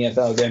for an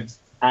EFL game.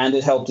 And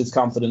it helped his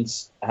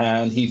confidence,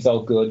 and he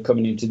felt good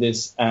coming into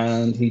this.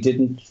 And he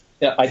didn't.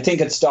 I think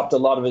it stopped a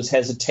lot of his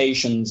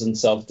hesitations and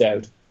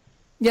self-doubt.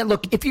 Yeah,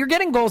 look, if you're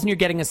getting goals and you're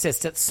getting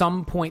assists, at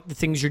some point the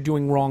things you're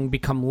doing wrong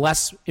become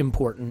less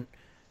important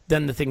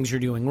than the things you're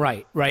doing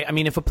right? I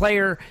mean, if a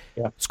player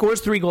scores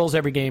 3 goals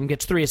every game,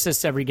 gets 3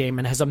 assists every game,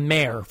 and has a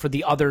mare for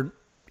the other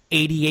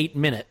 88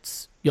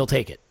 minutes, you'll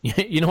take it.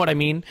 You know what I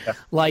mean? Yeah.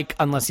 Like,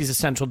 unless he's a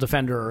central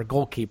defender or a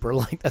goalkeeper,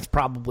 that's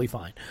probably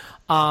fine.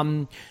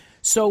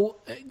 So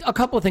a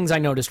couple of things I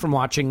noticed from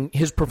watching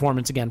his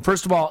performance again.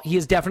 First of all, he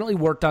has definitely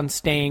worked on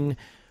staying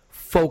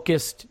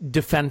focused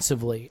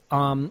defensively.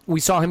 We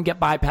saw him get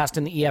bypassed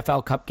in the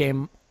EFL Cup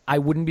game. I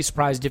wouldn't be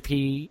surprised if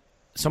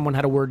someone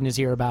had a word in his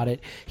ear about it.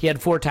 He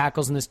had 4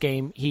 tackles in this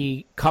game.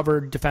 He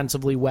covered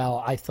defensively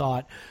well, I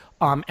thought,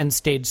 and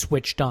stayed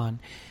switched on.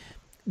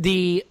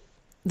 The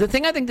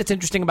thing I think that's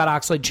interesting about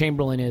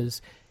Oxlade-Chamberlain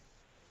is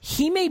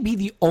he may be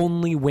the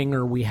only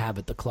winger we have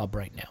at the club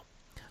right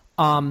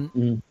now.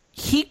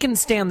 He can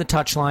stand the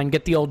touchline,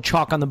 get the old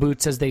chalk on the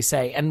boots, as they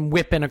say, and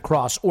whip in a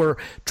cross, or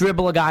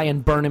dribble a guy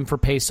and burn him for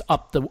pace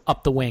up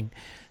the wing.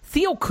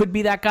 Theo could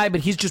be that guy,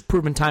 but he's just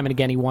proven time and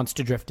again he wants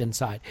to drift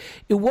inside.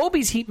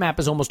 Iwobi's heat map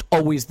is almost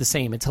always the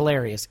same. It's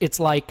hilarious. It's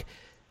like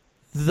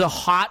the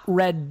hot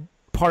red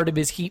part of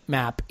his heat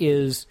map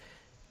is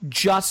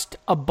just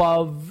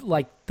above,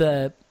 like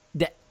the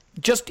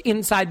just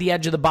inside the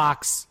edge of the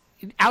box,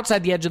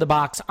 outside the edge of the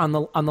box on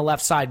the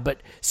left side,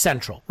 but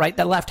central, right?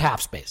 That left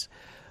half space.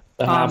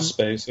 Half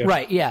space, yeah.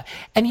 Right, yeah.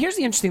 And here's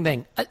the interesting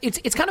thing.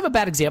 It's kind of a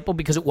bad example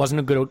because it wasn't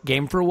a good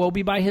game for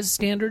Iwobi by his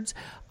standards.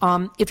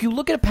 If you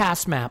look at a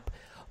pass map,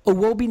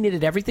 Iwobi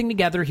knitted everything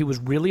together. He was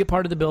really a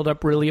part of the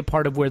build-up, really a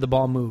part of where the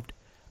ball moved.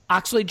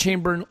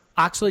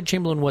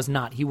 Oxlade-Chamberlain was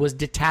not. He was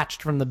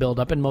detached from the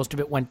buildup, and most of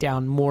it went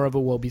down more of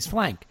Iwobi's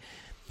flank.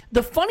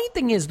 The funny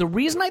thing is, the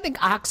reason I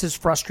think Ox has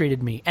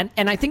frustrated me, and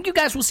I think you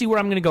guys will see where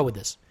I'm going to go with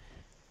this,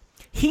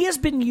 he has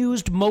been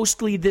used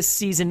mostly this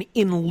season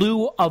in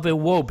lieu of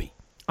Iwobi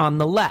on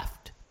the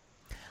left.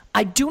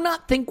 I do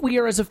not think we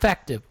are as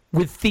effective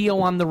with Theo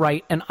on the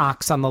right and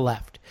Ox on the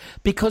left,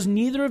 because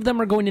neither of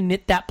them are going to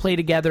knit that play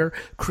together,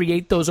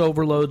 create those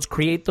overloads,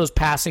 create those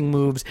passing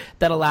moves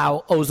that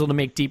allow Ozil to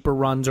make deeper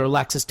runs or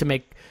Alexis to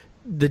make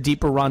the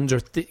deeper runs, or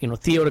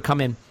Theo to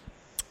come in.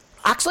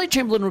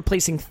 Oxlade-Chamberlain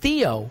replacing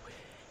Theo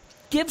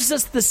gives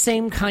us the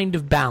same kind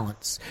of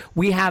balance.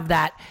 We have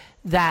that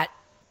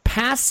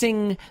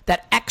passing,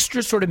 that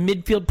extra sort of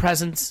midfield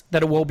presence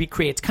that Iwobi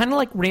creates, kind of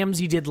like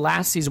Ramsey did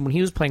last season when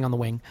he was playing on the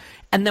wing.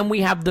 And then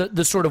we have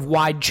the sort of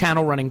wide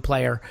channel running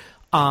player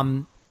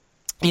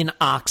in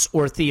Ox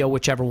or Theo,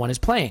 whichever one is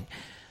playing.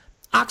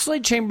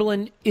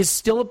 Oxlade-Chamberlain is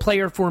still a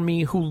player for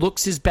me who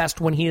looks his best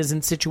when he is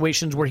in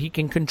situations where he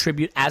can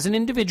contribute as an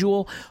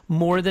individual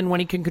more than when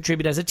he can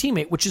contribute as a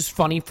teammate, which is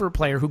funny for a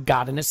player who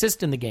got an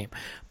assist in the game.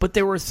 But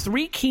there were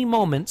 3 key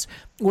moments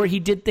where he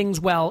did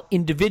things well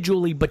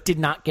individually but did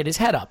not get his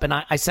head up. And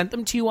I sent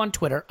them to you on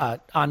Twitter,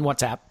 on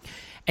WhatsApp,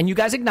 and you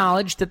guys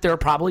acknowledged that there are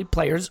probably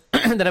players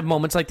that have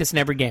moments like this in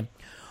every game.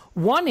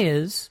 One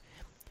is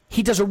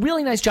he does a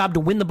really nice job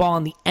to win the ball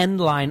on the end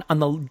line on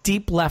the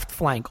deep left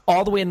flank,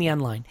 all the way in the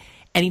end line.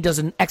 And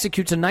he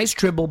executes a nice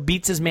dribble,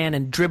 beats his man,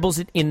 and dribbles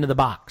it into the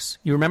box.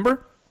 You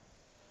remember?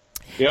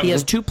 Yep. He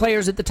has 2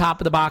 players at the top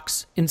of the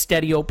box.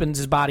 Instead, he opens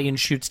his body and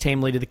shoots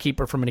tamely to the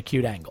keeper from an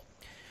acute angle.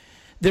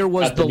 There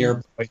was at the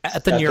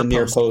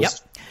near post. Yep.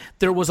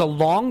 There was a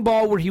long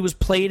ball where he was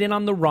played in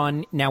on the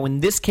run. Now, in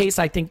this case,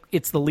 I think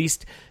it's the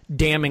least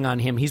damning on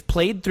him. He's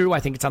played through, I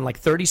think it's on like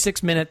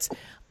 36 minutes.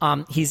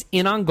 He's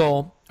in on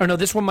goal. Or no,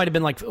 this one might have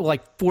been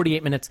like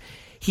 48 minutes.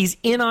 He's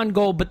in on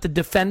goal, but the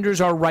defenders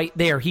are right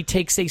there. He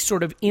takes a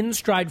sort of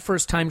in-stride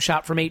first-time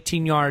shot from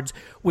 18 yards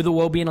with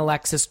Iwobi and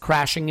Alexis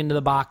crashing into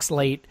the box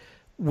late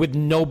with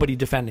nobody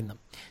defending them.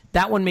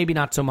 That one maybe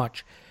not so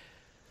much.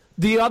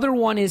 The other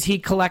one is he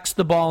collects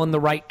the ball in the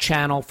right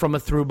channel from a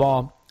through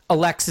ball.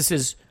 Alexis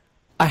is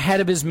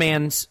ahead of his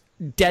man's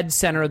dead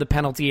center of the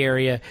penalty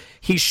area.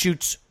 He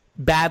shoots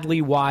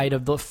badly wide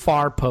of the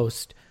far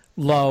post,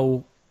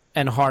 low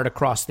and hard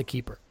across the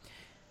keeper.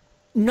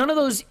 None of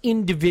those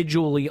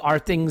individually are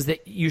things that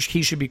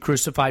he should be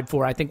crucified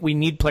for. I think we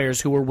need players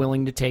who are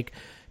willing to take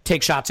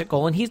shots at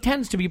goal, and he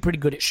tends to be pretty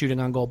good at shooting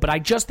on goal. But I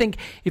just think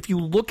if you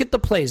look at the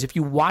plays, if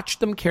you watch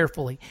them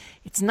carefully,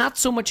 it's not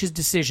so much his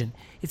decision.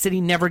 It's that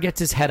he never gets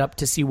his head up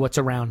to see what's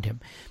around him.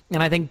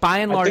 And I think by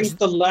and large... I think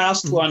the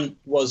last one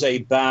was a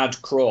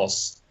bad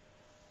cross.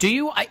 Do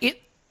you?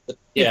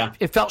 Yeah.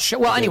 It felt...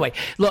 Well, anyway,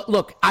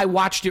 look, I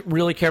watched it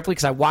really carefully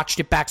because I watched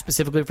it back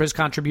specifically for his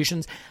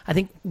contributions. I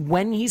think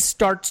when he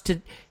starts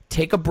to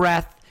take a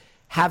breath,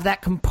 have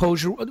that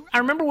composure... I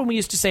remember when we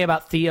used to say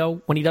about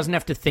Theo, when he doesn't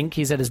have to think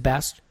he's at his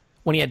best,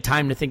 when he had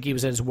time to think he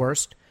was at his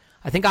worst.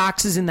 I think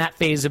Ox is in that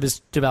phase of his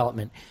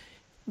development.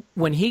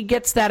 When he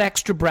gets that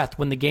extra breath,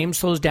 when the game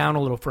slows down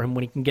a little for him,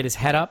 when he can get his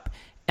head up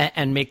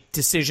and make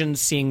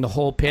decisions seeing the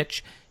whole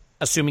pitch,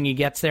 assuming he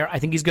gets there, I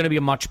think he's going to be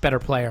a much better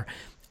player.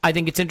 I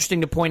think it's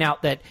interesting to point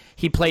out that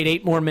he played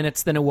 8 more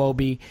minutes than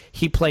Iwobi.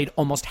 He played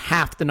almost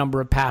half the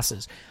number of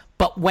passes.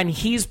 But when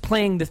he's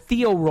playing the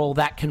Theo role,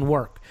 that can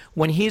work.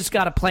 When he's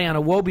got to play on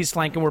Iwobi's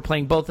flank and we're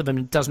playing both of them,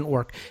 it doesn't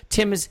work.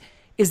 Tim, is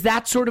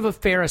that sort of a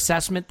fair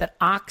assessment that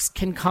Ox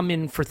can come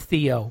in for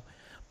Theo,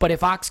 but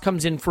if Ox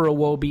comes in for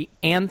Iwobi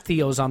and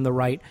Theo's on the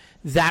right,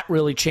 that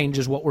really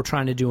changes what we're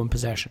trying to do in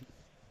possession?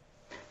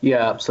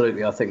 Yeah,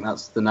 absolutely. I think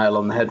that's the nail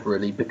on the head,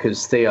 really,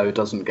 because Theo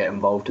doesn't get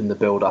involved in the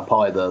build-up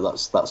either.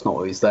 That's not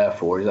what he's there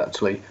for. He's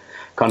actually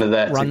kind of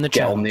there to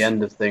get on the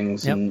end of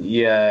things, yep.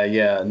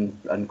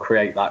 and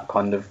create that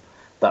kind of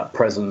that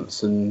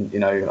presence. And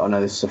I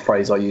know this is a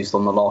phrase I used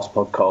on the last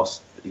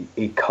podcast.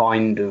 He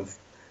kind of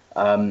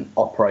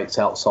operates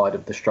outside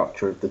of the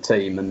structure of the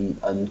team,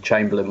 and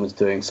Chamberlain was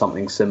doing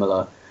something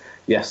similar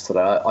yesterday.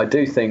 I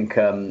do think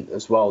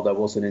as well there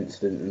was an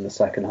incident in the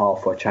second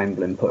half where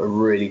Chamberlain put a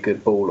really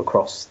good ball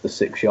across the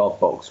 6-yard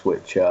box,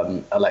 which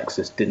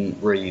Alexis didn't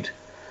read,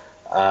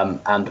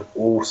 and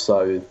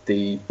also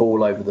the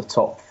ball over the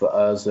top for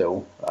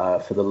Ozil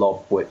for the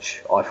lob,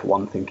 which I for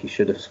one think he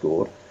should have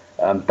scored.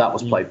 That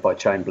was played by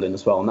Chamberlain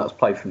as well, and that was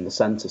played from the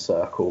centre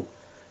circle.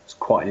 It's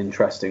quite an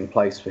interesting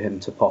place for him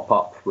to pop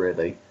up,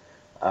 really.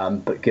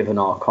 But given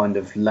our kind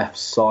of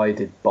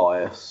left-sided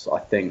bias, I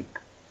think,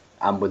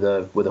 and with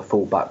a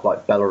fullback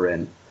like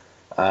Bellerin,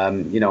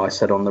 I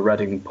said on the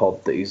Reading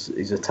pod that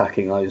he's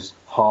attacking those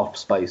half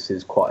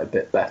spaces quite a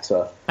bit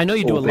better. I know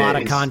you do a lot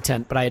of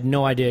content, but I had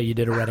no idea you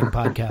did a Reading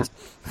podcast.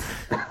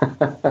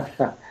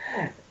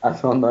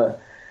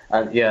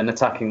 And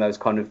attacking those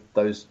kind of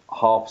those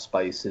half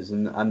spaces,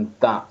 and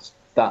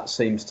that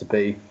seems to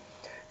be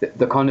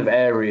the kind of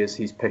areas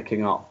he's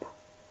picking up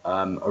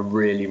are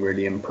really,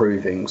 really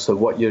improving. So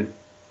what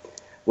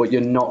what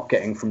you're not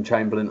getting from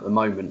Chamberlain at the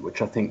moment,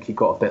 which I think he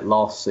got a bit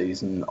last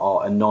season,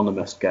 are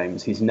anonymous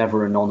games. He's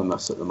never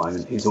anonymous at the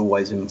moment. He's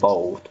always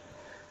involved.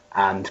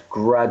 And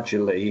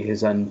gradually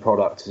his end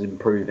product is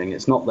improving.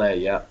 It's not there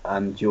yet,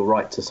 and you're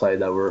right to say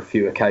there were a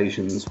few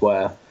occasions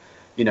where,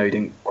 he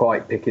didn't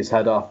quite pick his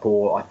head up,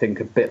 or I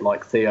think a bit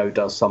like Theo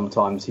does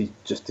sometimes, he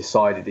just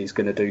decided he's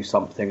going to do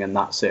something and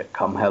that's it,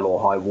 come hell or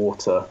high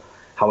water.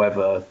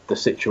 However the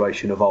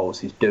situation evolves,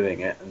 he's doing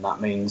it, and that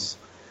means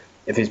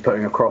if he's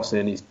putting a cross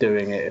in, he's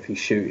doing it. If he's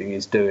shooting,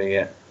 he's doing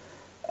it.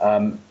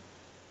 But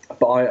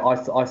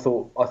I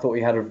thought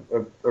he had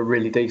a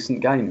really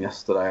decent game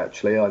yesterday.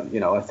 Actually,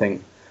 I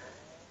think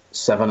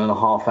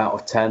 7.5 out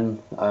of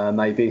 10,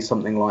 maybe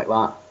something like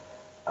that.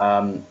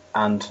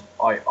 And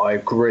I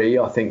agree.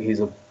 I think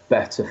he's a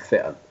better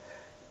fit.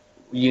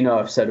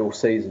 I've said all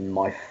season,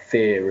 my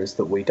fear is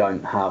that we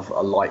don't have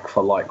a like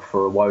for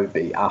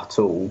Iwobi at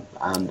all.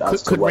 And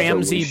could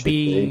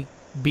Ramsey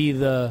be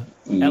the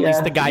at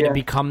least the guy to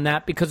become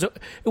that? Because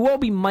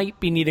Iwobi might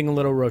be needing a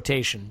little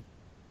rotation.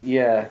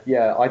 Yeah,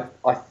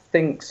 I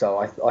think so.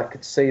 I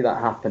could see that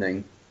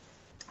happening.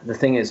 The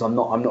thing is, I'm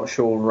not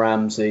sure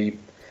Ramsey.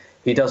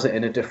 He does it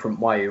in a different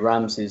way.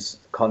 Ramsey's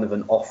kind of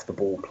an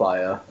off-the-ball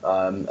player,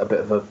 a bit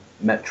of a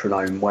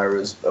metronome,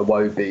 whereas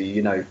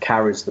Iwobi,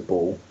 carries the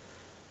ball.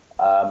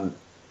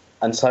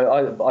 And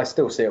so I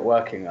still see it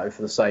working, though,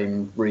 for the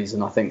same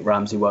reason I think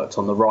Ramsey worked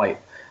on the right.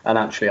 And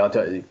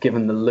actually,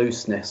 given the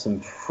looseness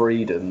and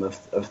freedom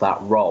of that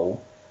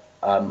role,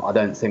 I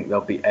don't think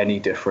there'll be any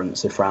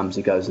difference if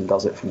Ramsey goes and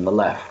does it from the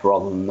left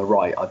rather than the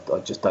right. I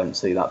just don't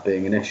see that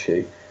being an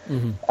issue.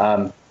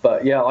 Mm-hmm.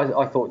 But yeah,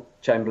 I thought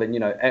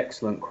Chamberlain,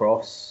 excellent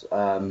cross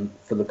for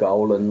the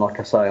goal. And like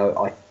I say,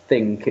 I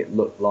think it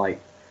looked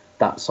like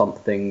that's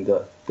something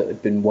that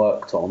had been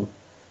worked on.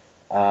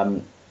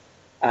 And,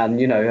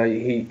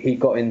 he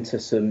got into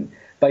some,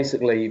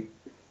 basically,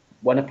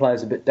 when a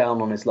player's a bit down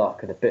on his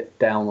luck and a bit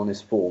down on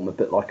his form, a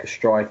bit like a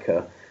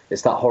striker,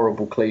 it's that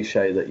horrible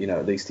cliche that,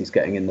 at least he's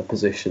getting in the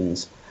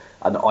positions.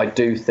 And I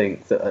do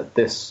think that at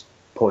this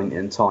point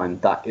in time,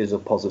 that is a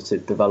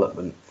positive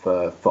development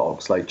for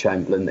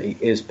Oxlade-Chamberlain, that he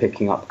is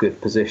picking up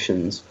good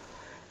positions.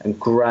 And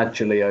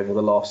gradually over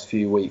the last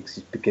few weeks,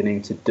 he's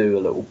beginning to do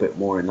a little bit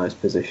more in those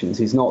positions.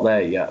 He's not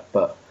there yet,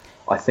 but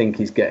I think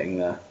he's getting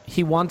there.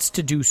 He wants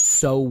to do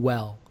so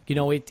well.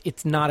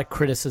 It's not a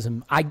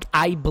criticism.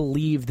 I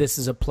believe this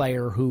is a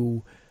player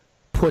who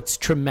puts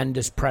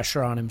tremendous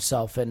pressure on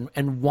himself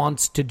and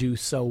wants to do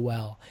so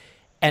well.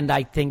 And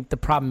I think the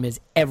problem is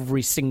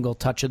every single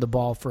touch of the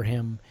ball for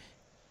him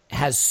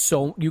has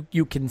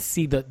you can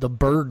see the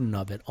burden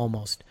of it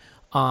almost.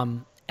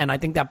 And I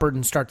think that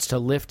burden starts to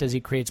lift as he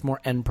creates more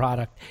end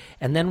product.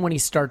 And then when he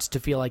starts to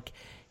feel like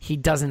he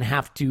doesn't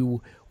have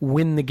to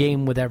win the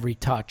game with every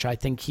touch, I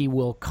think he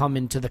will come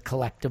into the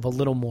collective a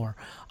little more.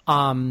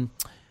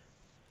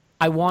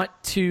 I want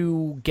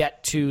to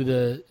get to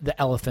the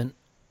elephant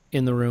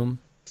in the room,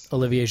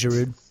 Olivier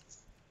Giroud,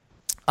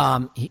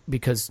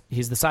 because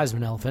he's the size of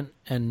an elephant.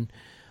 And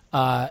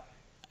I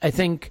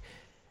think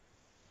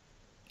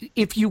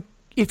if you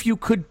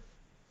could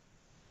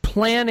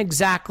plan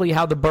exactly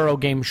how the Borough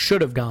game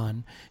should have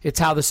gone, it's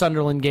how the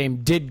Sunderland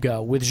game did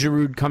go, with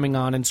Giroud coming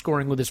on and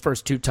scoring with his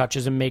first 2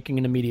 touches and making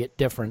an immediate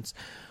difference.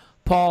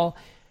 Paul,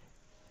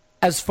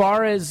 as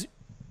far as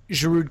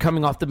Giroud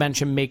coming off the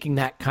bench and making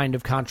that kind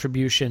of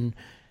contribution,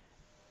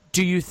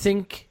 do you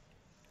think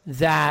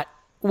that...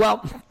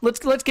 Well, let's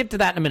get to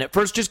that in a minute.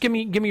 First, just give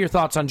me your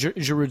thoughts on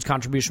Giroud's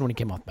contribution when he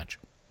came off the bench.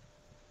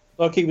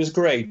 Look, he was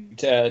great.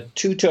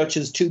 2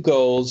 touches, 2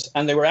 goals,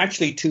 and they were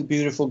actually 2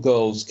 beautiful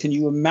goals. Can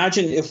you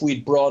imagine if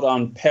we'd brought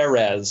on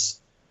Perez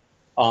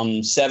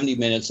on 70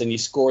 minutes and he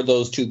scored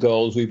those 2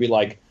 goals? We'd be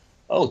like,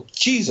 oh,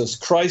 Jesus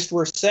Christ,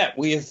 we're set.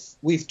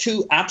 We've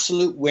 2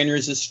 absolute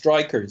winners as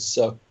strikers.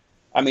 So,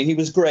 I mean, he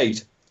was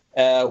great.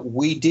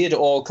 We did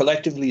all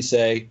collectively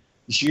say,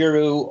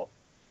 Giroud,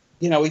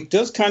 he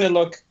does kind of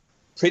look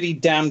pretty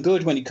damn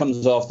good when he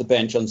comes off the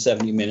bench on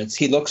 70 minutes.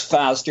 He looks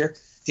faster.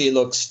 He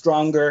looks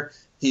stronger.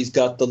 He's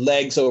got the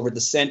legs over the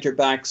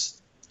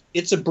centre-backs.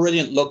 It's a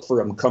brilliant look for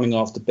him coming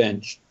off the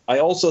bench. I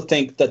also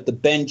think that the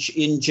bench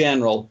in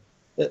general,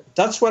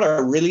 that's what I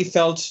really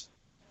felt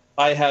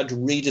I had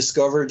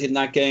rediscovered in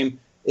that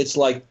game. It's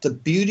like the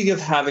beauty of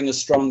having a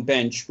strong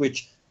bench,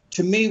 which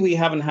to me we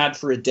haven't had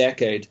for a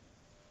decade.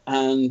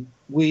 And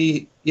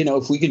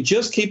if we can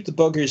just keep the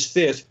buggers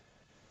fit,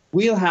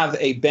 we'll have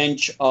a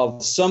bench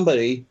of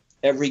somebody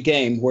every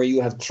game where you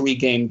have 3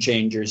 game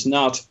changers,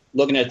 not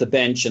looking at the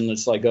bench and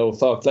it's like, oh,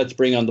 fuck, let's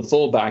bring on the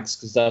fullbacks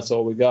because that's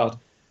all we got.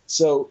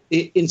 So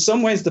in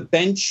some ways, the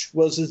bench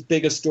was as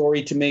big a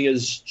story to me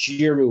as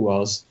Giroud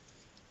was.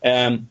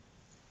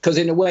 Because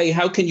in a way,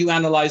 how can you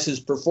analyze his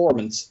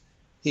performance?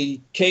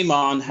 He came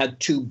on, had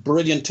 2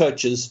 brilliant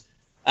touches,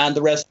 and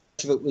the rest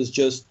of it was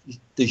just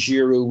the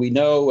Giroud we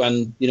know.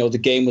 And, the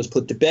game was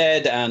put to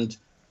bed, and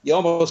you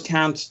almost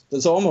can't,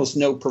 there's almost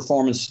no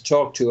performance to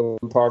talk to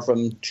apart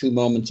from 2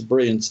 moments of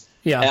brilliance.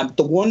 Yeah.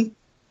 The one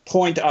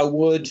point I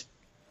would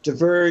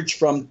diverge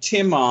from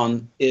Tim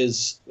on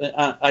is,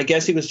 I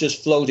guess he was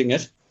just floating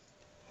it.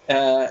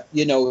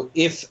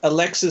 if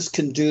Alexis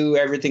can do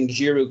everything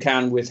Giroud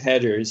can with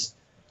headers,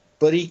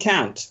 but he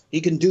can't. He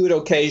can do it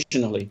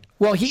occasionally.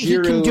 Well, he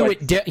can do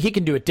it. He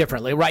can do it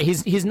differently, right?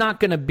 He's not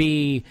going to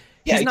be.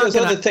 Yeah, he's not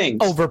going to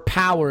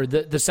overpower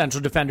the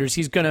central defenders.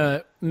 He's going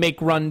to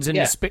make runs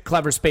into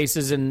clever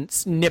spaces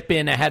and nip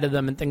in ahead of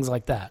them and things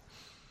like that.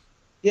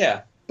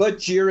 Yeah, but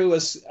Giroud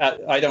is.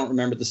 I don't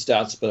remember the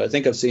stats, but I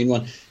think I've seen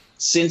one.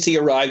 Since he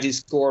arrived, he's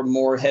scored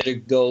more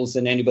headed goals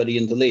than anybody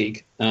in the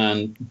league,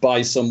 and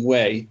by some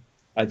way,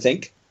 I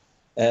think.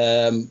 But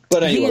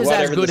anyway, he is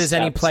as good as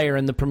any player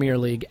in the Premier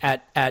League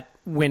at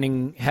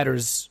winning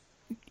headers,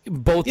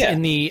 both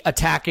in the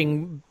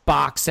attacking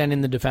box and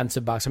in the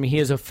defensive box. I mean, he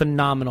is a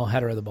phenomenal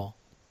header of the ball.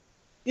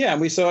 Yeah, and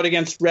we saw it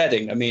against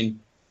Reading. I mean,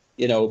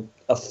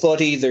 a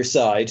foot either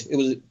side.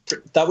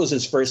 That was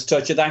his first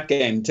touch of that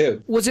game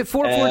too. Was it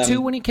 4-4-2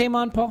 when he came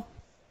on, Paul?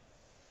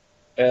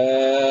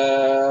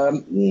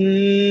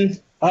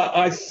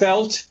 I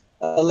felt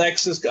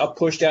Alexis got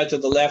pushed out to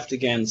the left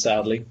again,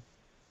 sadly.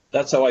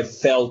 That's how I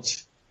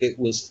felt it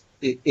was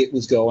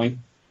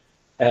going.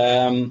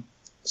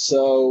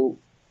 So,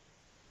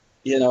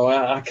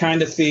 I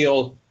kind of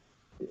feel,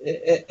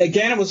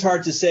 again, it was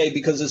hard to say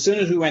because as soon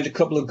as we went a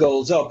couple of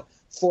goals up,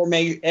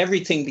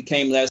 everything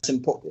became less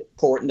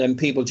important and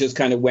people just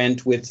kind of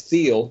went with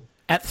feel.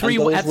 At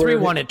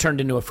 3-1, it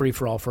turned into a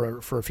free-for-all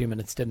for a few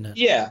minutes, didn't it?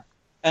 Yeah,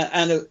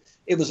 and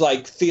it was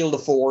like feel the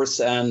force,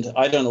 and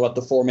I don't know what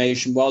the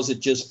formation was. It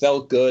just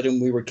felt good,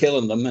 and we were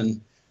killing them,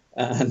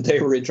 and they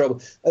were in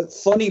trouble. A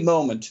funny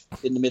moment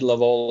in the middle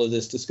of all of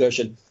this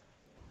discussion,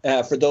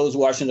 for those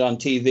watching it on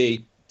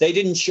TV, they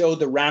didn't show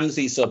the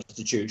Ramsey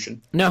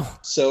substitution. No,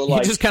 so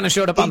he just kind of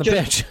showed up on the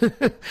pitch.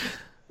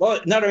 Well,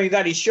 not only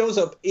that, he shows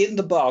up in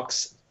the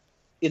box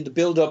in the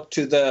build-up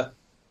to the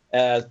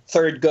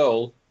third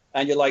goal,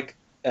 and you're like,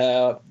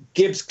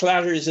 Gibbs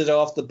clatters it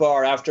off the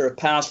bar after a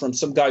pass from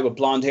some guy with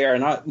blonde hair,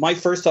 and my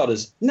first thought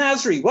is,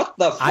 Nasri, what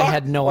the fuck? I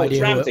had no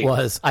idea who it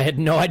was. I had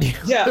no idea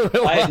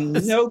I had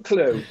no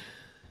clue.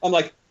 I'm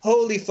like,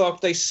 holy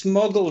fuck, they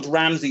smuggled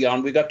Ramsey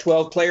on. We got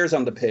 12 players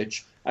on the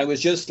pitch. I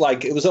was just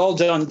like, it was all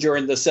done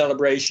during the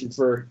celebration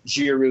for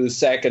Giroud's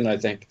second, I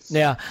think.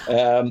 Yeah.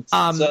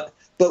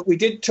 But we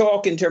did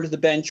talk in terms of the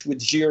bench with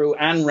Giroud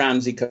and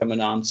Ramsey coming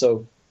on.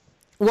 So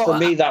for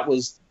me, that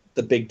was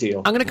the big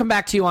deal. I'm going to come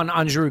back to you on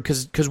Giroud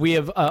because we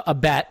have a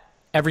bet.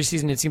 Every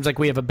season it seems like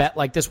we have a bet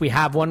like this. We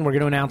have one. We're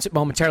going to announce it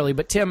momentarily.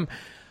 But Tim,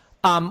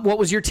 what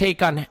was your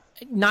take on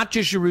not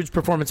just Giroud's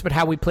performance, but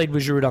how we played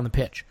with Giroud on the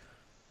pitch?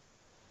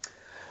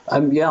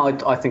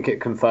 I think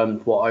it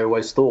confirmed what I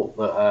always thought,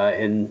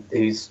 that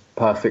he's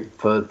perfect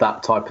for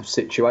that type of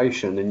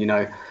situation.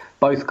 And,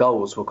 both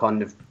goals were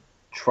kind of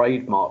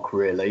trademark,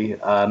 really.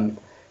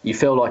 You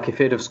feel like if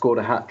he'd have scored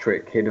a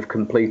hat-trick, he'd have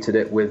completed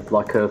it with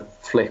like a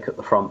flick at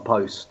the front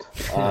post.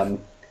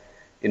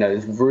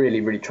 It's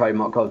really, really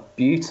trademark goal.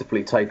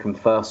 Beautifully taken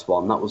first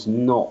one. That was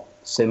not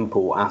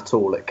simple at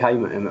all. It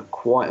came at him at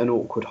quite an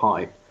awkward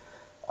height,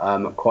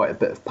 at quite a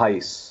bit of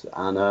pace.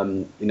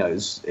 And,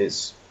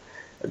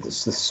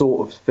 it's the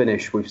sort of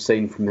finish we've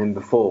seen from him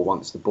before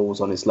once the ball's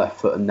on his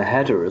left foot, and the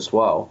header as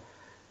well.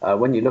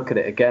 When you look at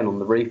it again on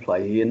the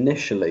replay,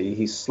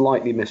 he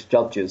slightly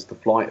misjudges the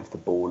flight of the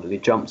ball and he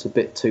jumps a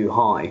bit too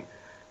high,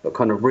 but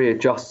kind of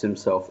readjusts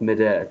himself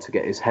mid-air to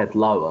get his head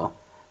lower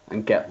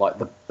and get like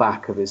the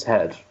back of his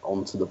head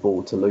onto the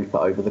ball to loop it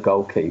over the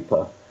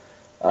goalkeeper.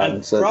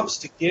 And props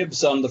to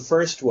Gibbs on the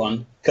first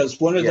one, because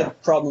one of the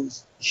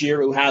problems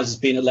Giroud has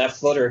being a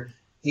left footer,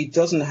 he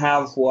doesn't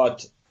have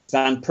what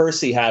Van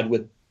Persie had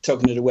with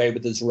tucking it away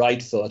with his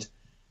right foot.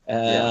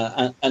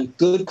 And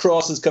good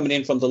crosses coming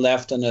in from the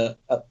left and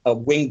a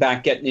wing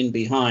back getting in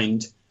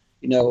behind.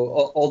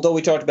 Although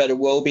we talked about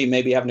Iwobi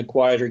maybe having a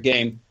quieter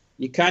game,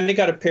 you kind of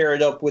got to pair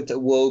it up with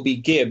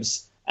Iwobi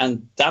Gibbs,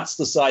 and that's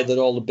the side that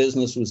all the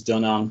business was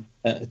done on.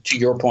 To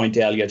your point,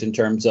 Elliot, in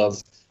terms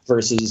of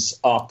versus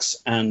Ox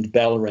and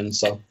Bellerin.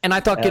 And I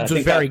thought Gibbs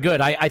was very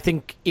good. I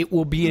think it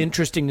will be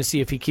interesting to see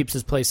if he keeps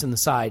his place in the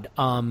side.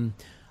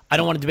 I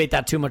don't want to debate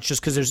that too much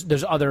just because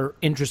there's other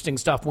interesting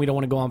stuff and we don't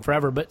want to go on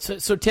forever. But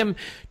so Tim,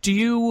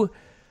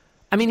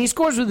 he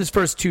scores with his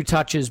first two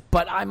touches,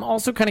 but I'm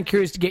also kind of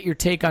curious to get your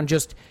take on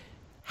just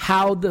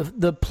how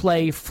the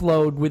play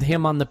flowed with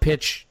him on the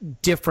pitch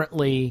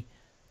differently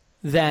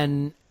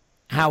than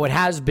how it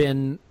has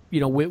been,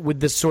 with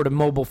this sort of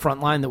mobile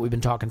front line that we've been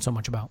talking so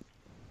much about.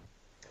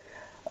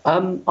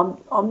 I'm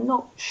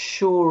not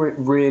sure it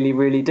really,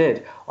 really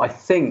did. I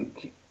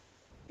think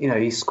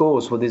he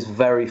scores with his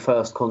very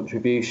first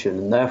contribution,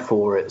 and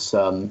therefore it's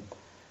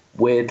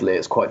weirdly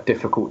it's quite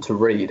difficult to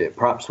read. It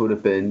perhaps would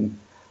have been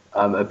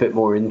a bit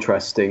more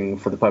interesting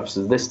for the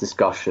purposes of this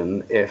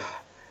discussion if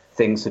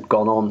things had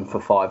gone on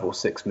for 5 or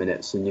 6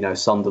 minutes and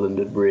Sunderland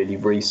had really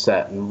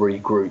reset and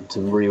regrouped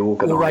and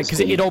reorganised. Well, right, because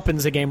it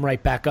opens the game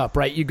right back up,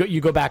 right? You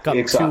go back up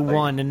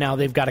 2-1, and now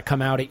they've got to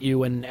come out at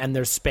you, and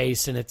there's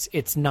space, and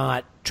it's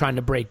not trying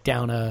to break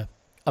down a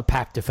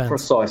packed defense.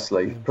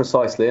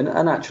 Precisely,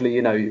 and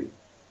actually,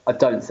 I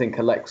don't think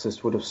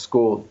Alexis would have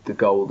scored the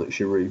goal that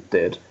Giroud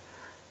did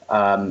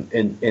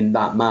in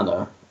that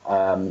manner.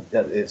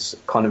 It's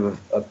kind of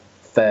a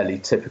fairly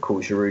typical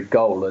Giroud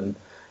goal, and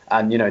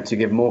to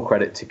give more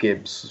credit to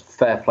Gibbs,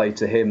 fair play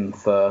to him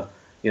for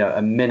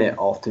a minute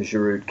after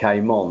Giroud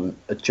came on,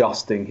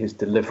 adjusting his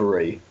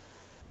delivery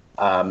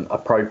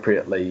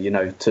appropriately,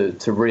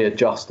 to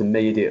readjust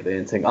immediately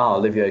and think,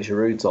 Olivier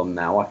Giroud's on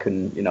now. I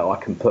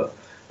can put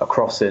a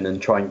cross in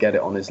and try and get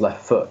it on his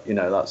left foot.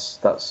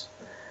 That's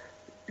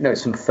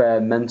some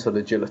fair mental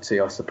agility,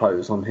 I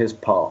suppose, on his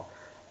part.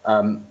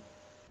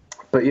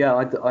 But yeah,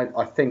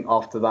 I think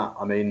after that,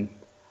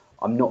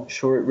 I'm not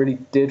sure it really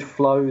did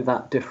flow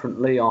that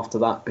differently after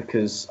that,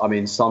 because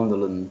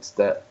Sunderland,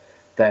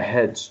 their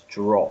heads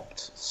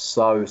dropped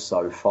so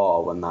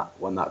far when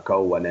that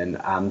goal went in,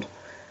 and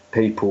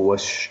people were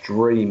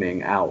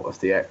streaming out of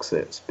the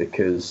exits,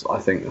 because I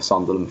think the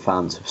Sunderland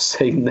fans have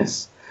seen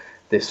this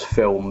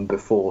film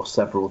before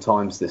several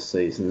times this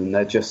season, and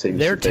there just seems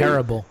they're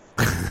terrible.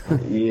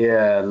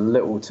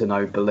 Little to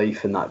no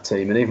belief in that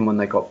team. And even when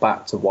they got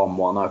back to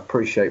 1-1, I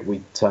appreciate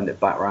we turned it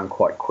back around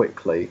quite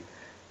quickly.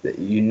 That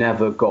you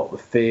never got the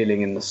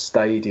feeling in the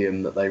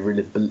stadium that they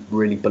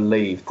really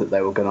believed that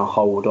they were going to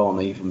hold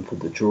on even for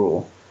the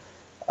draw.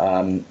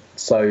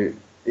 So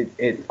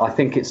I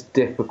think it's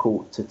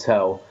difficult to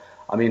tell.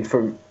 I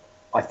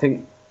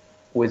think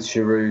with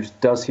Giroud,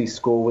 does he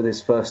score with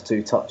his first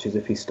two touches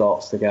if he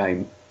starts the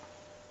game?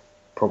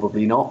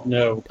 Probably not.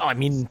 No.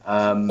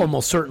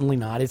 Almost certainly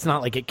not. It's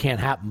not like it can't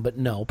happen, but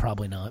no,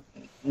 probably not.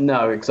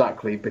 No,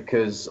 exactly,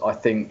 because I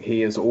think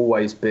he has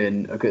always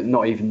been a good,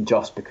 not even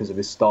just because of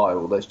his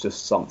style. There's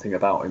just something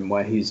about him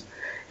where he's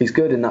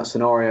good in that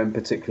scenario, and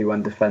particularly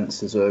when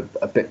defences are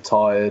a bit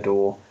tired,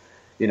 or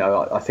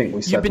I think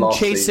we said you've been last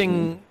chasing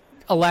season,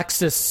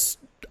 Alexis,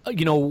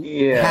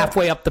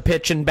 halfway up the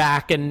pitch and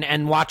back,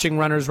 and watching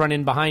runners run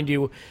in behind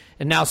you,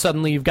 and now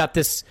suddenly you've got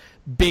this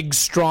big,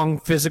 strong,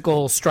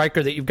 physical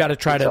striker that you've got to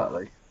try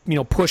to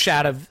push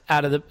out of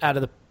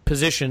the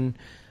position.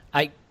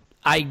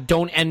 I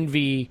don't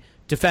envy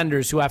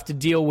defenders who have to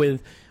deal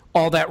with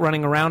all that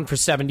running around for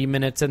 70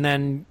 minutes and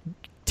then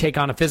take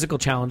on a physical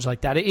challenge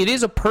like that. It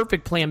is a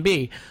perfect plan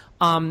B.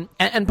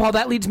 And Paul,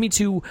 that leads me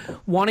to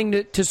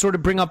wanting to sort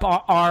of bring up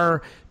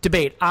our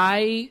debate.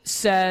 I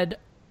said,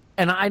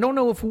 and I don't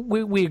know if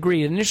we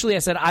agree. Initially, I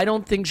said, I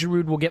don't think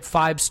Giroud will get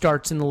 5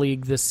 starts in the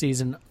league this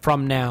season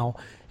from now.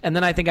 And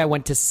then I think I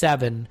went to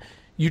 7.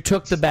 You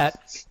took the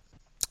bet.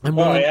 I'm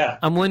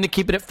willing to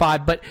keep it at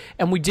 5,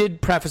 and we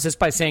did preface this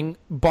by saying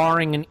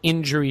barring an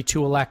injury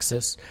to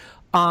Alexis.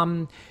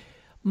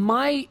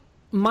 My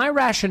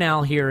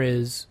rationale here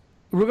is,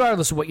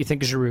 regardless of what you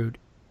think of Giroud,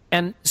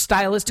 and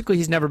stylistically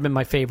he's never been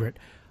my favorite,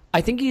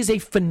 I think he is a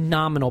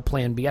phenomenal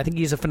plan B. I think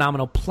he's a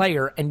phenomenal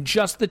player, and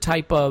just the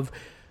type of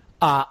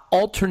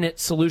alternate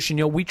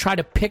solution. We try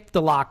to pick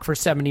the lock for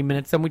 70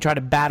 minutes, then we try to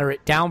batter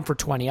it down for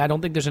 20. I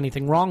don't think there's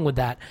anything wrong with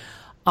that.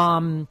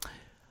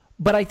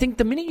 But I think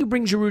the minute you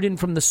bring Giroud in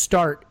from the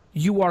start,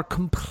 you are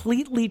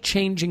completely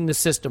changing the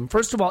system.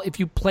 First of all, if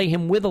you play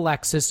him with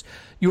Alexis,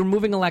 you're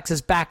moving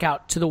Alexis back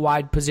out to the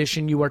wide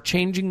position. You are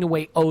changing the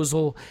way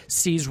Ozil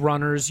sees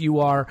runners. You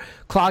are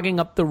clogging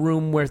up the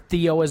room where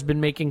Theo has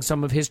been making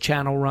some of his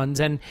channel runs,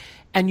 and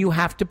you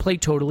have to play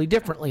totally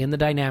differently, and the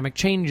dynamic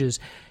changes.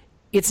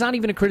 It's not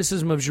even a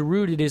criticism of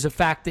Giroud. It is a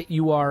fact that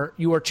you are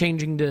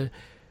changing the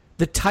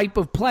type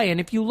of play. And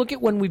if you look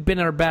at when we've been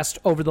at our best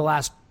over the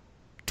last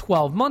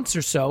 12 months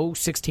or so,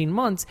 16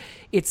 months,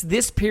 it's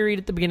this period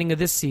at the beginning of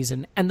this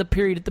season and the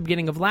period at the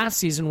beginning of last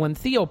season when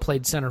Theo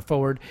played center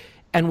forward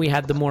and we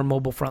had the more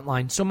mobile front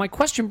line. So my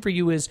question for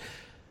you is,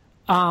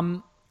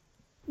 why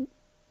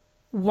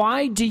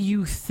do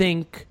you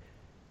think,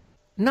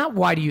 not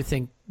why do you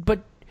think,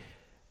 but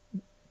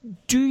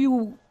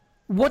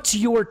what's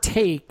your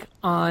take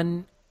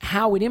on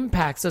how it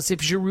impacts us if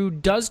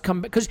Giroud does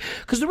come back?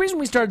 Because the reason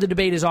we started the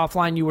debate is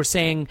offline. You were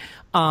saying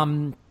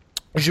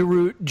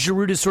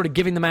Giroud is sort of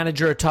giving the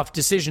manager a tough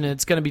decision, and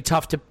it's going to be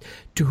tough to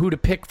who to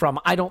pick from.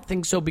 I don't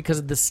think so, because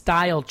of the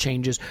style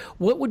changes.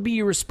 What would be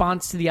your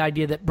response to the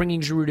idea that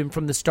bringing Giroud in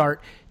from the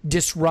start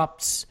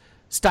disrupts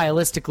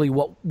stylistically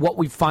what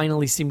we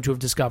finally seem to have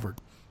discovered?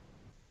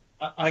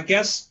 I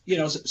guess,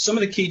 some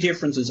of the key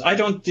differences, I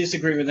don't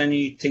disagree with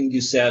anything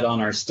you said on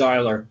our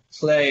style or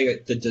play,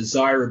 the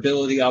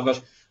desirability of it.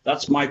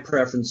 That's my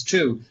preference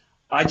too.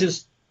 I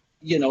just,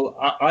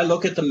 I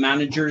look at the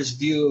manager's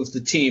view of the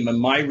team, and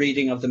my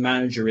reading of the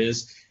manager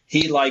is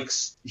he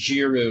likes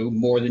Giroud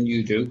more than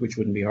you do, which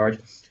wouldn't be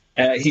hard.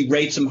 He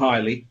rates him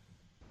highly.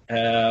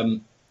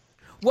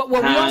 We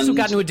also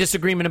got into a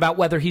disagreement about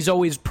whether he's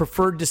always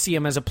preferred to see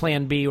him as a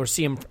plan B or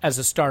see him as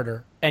a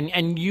starter.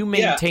 And you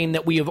maintain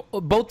that we have,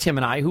 both Tim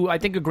and I, who I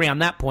think agree on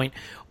that point,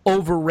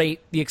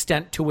 overrate the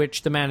extent to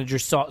which the manager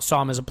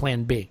saw him as a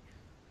plan B.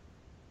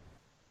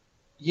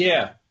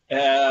 Yeah.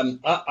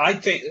 I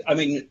think,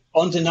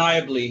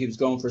 undeniably he was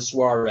going for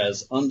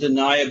Suarez.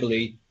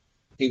 Undeniably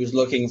he was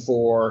looking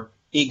for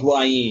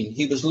Higuain.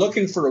 He was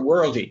looking for a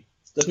worldie.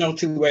 There's no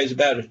two ways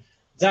about it.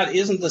 That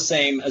isn't the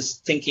same as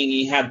thinking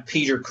he had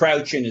Peter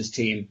Crouch in his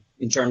team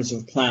in terms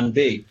of plan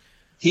B.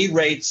 He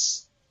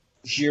rates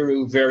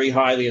Giroud very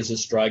highly as a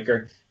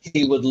striker.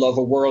 he would love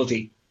a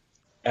worldie.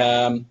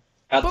 But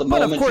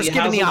of course,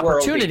 given the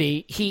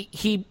opportunity,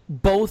 he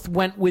both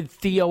went with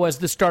Theo as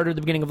the starter at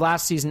the beginning of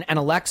last season and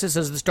Alexis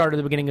as the starter at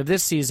the beginning of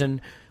this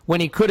season,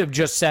 when he could have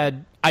just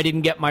said, I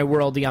didn't get my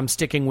worldie, I'm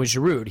sticking with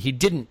Giroud. He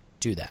didn't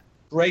do that.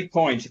 Great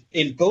point.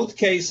 In both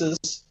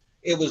cases,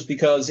 it was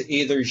because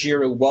either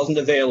Giroud wasn't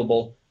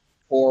available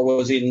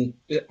or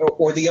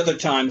the other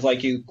times,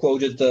 like you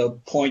quoted the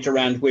point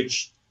around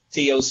which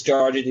Theo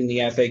started in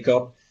the FA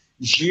Cup,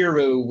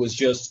 Giroud was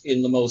just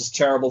in the most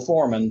terrible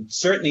form. And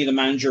certainly the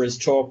manager has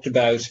talked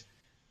about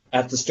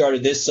at the start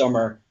of this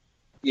summer,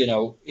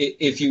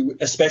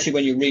 especially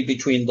when you read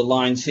between the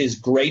lines, his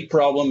great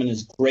problem and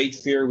his great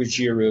fear with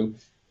Giroud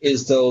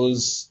is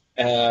those,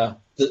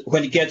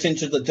 when he gets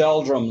into the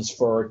doldrums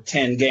for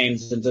 10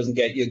 games and doesn't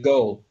get you a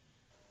goal.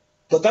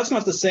 But that's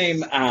not the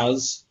same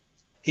as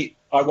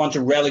I want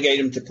to relegate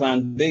him to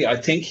plan B. I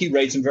think he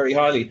rates him very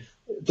highly.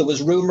 There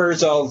was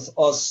rumours of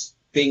us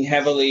being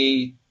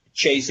heavily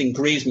chasing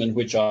Griezmann,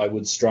 which I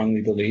would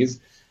strongly believe.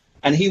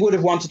 And he would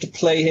have wanted to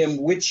play him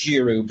with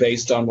Giroud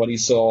based on what he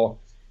saw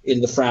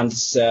in the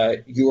France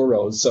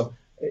Euros. So,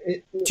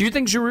 do you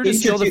think Giroud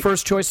is still the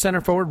first choice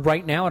center forward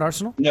right now at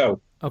Arsenal?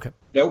 No. Okay.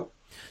 No.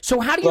 So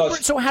how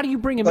do you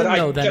bring him in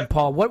though then,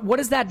 Paul? What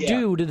does that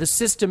do to the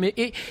system?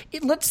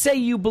 Let's say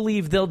you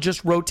believe they'll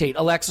just rotate.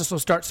 Alexis will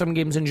start some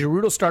games and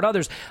Giroud will start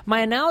others. My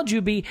analogy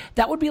would be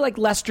that would be like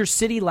Leicester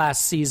City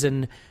last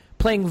season,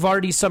 playing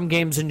Vardy some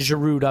games and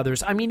Giroud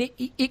others. I mean,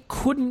 it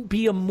couldn't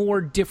be a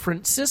more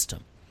different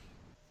system.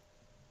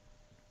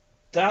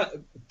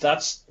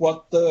 That's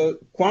what the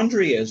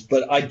quandary is,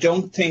 but I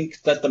don't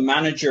think that the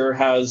manager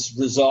has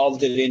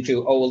resolved it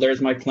into,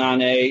 there's my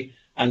plan A,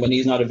 and when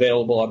he's not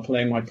available, I'll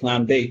play my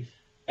plan B.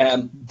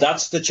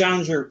 That's the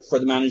challenger for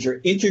the manager.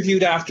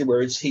 Interviewed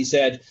afterwards, he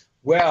said,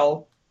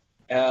 there'll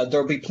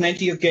be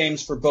plenty of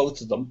games for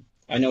both of them.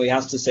 I know he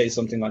has to say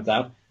something like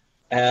that.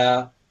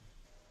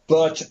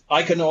 But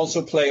I can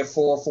also play a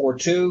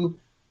 4-4-2.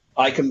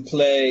 I can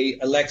play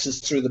Alexis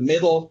through the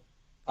middle.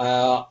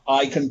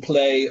 I can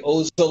play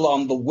Ozil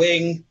on the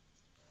wing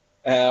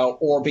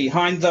or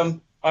behind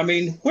them. I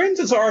mean, when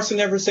does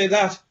Arsenal ever say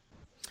that?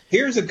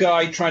 Here's a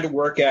guy trying to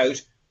work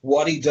out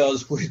what he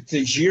does with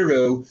the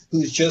Giroud,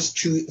 who's just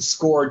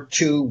scored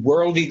 2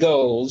 worldie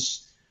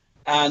goals.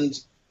 And,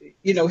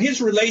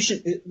 his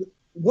relation,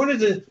 one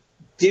of the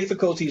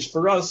difficulties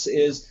for us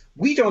is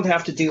we don't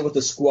have to deal with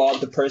the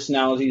squad, the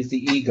personalities,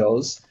 the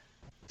egos.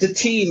 The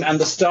team and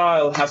the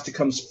style has to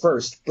come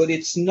first, but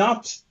it's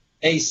not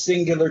a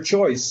singular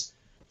choice.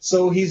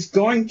 So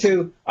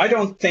I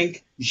don't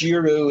think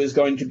Giroud is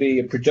going to be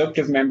a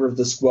productive member of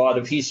the squad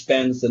if he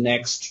spends the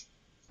next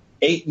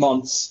 8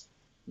 months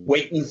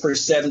waiting for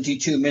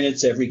 72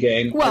 minutes every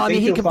game. Well,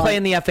 he can play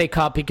in the FA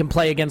Cup. He can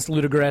play against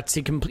Ludogorets.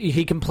 He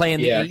can play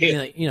in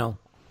the.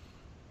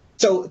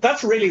 So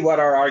that's really what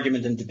our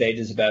argument and debate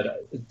is about.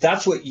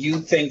 That's what you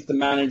think the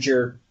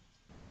manager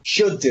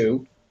should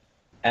do.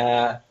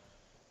 I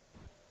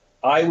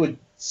would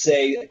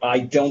say I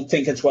don't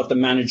think it's what the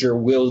manager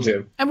will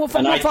do. And we'll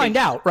find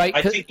out, right?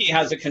 I think he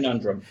has a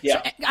conundrum.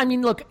 Yeah. So,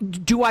 look,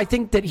 do I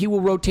think that he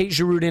will rotate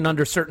Giroud in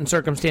under certain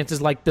circumstances,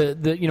 like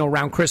the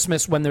around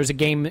Christmas when there's a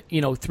game,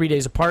 3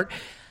 days apart?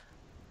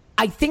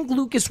 I think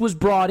Lucas was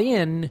brought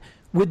in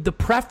with the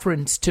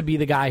preference to be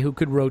the guy who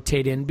could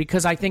rotate in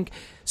because I think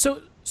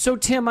so. So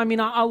Tim,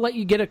 I'll let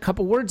you get a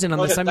couple words in on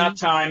this. At that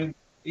time,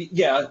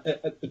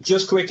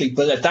 just quickly,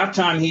 but at that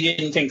time he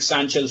didn't think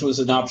Sanchez was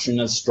an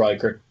option as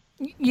striker.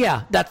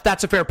 Yeah,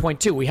 that's a fair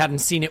point, too. We hadn't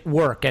seen it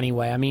work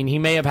anyway. He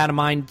may have had a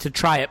mind to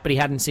try it, but he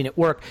hadn't seen it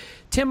work.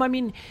 Tim,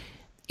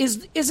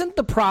 isn't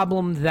the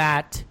problem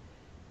that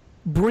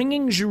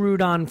bringing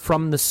Giroud on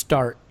from the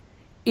start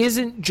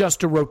isn't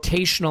just a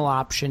rotational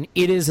option,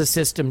 it is a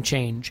system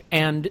change.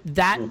 And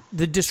that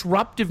the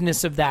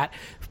disruptiveness of that,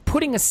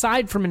 putting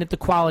aside for a minute the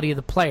quality of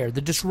the player,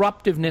 the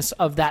disruptiveness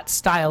of that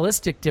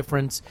stylistic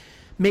difference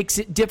makes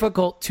it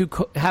difficult to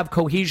have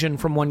cohesion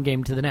from one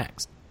game to the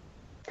next.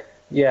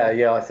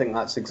 Yeah, I think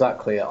that's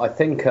exactly it. I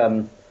think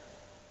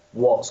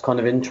what's kind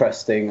of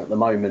interesting at the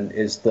moment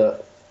is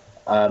that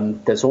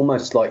there's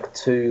almost like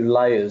 2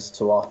 layers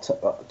to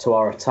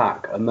our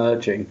attack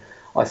emerging.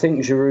 I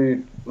think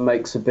Giroud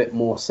makes a bit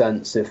more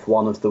sense if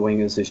one of the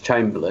wingers is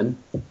Chamberlain,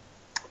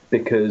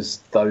 because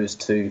those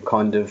two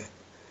kind of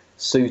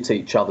suit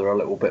each other a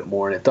little bit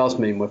more, and it does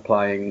mean we're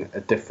playing a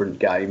different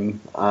game.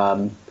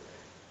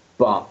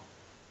 But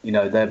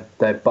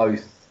they're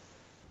both.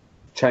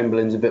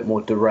 Chamberlain's a bit more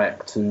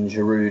direct, and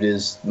Giroud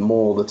is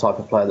more the type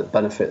of player that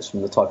benefits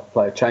from the type of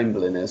player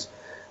Chamberlain is.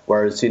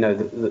 Whereas,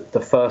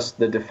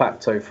 the de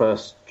facto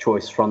first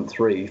choice front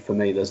 3, for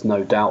me, there's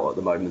no doubt at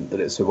the moment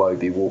that it's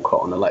Iwobi,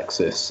 Walcott and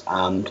Alexis.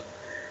 And,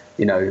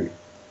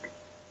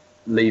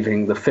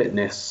 leaving the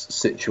fitness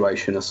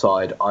situation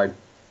aside, I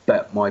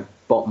bet my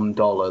bottom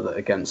dollar that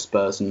against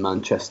Spurs and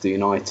Manchester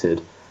United,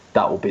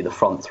 that will be the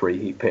front 3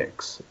 he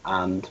picks.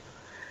 And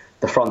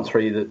the front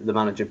 3 that the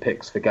manager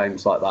picks for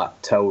games like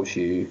that tells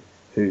you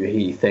who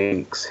he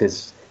thinks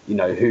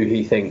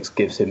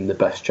gives him the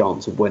best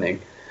chance of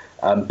winning.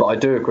 But I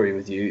do agree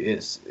with you.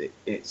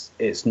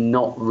 It's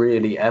not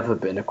really ever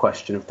been a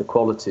question of the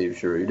quality of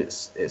Giroud.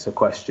 It's a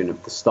question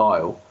of the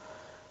style.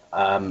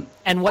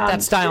 And what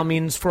that style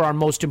means for our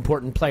most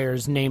important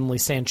players, namely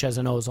Sanchez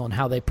and Ozil, and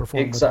how they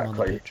perform with him on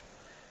the pitch.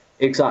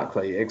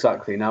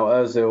 Exactly. Now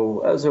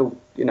Ozil,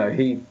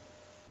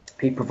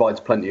 he provides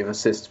plenty of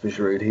assists for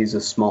Giroud. He's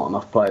a smart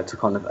enough player to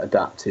kind of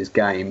adapt his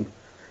game.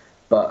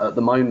 But at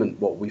the moment,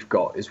 what we've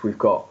got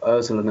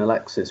Ozil and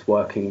Alexis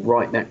working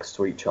right next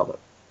to each other,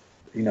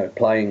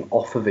 playing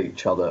off of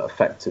each other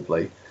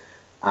effectively.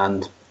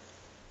 And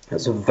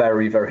it's a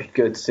very, very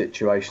good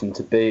situation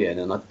to be in.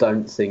 And I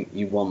don't think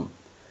you want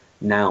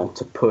now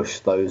to push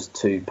those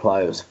two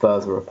players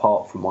further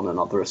apart from one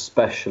another,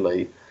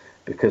 especially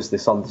because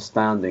this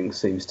understanding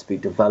seems to be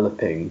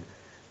developing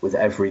with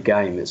every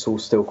game. It's all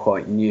still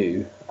quite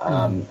new.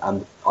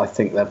 And I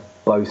think they're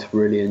both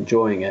really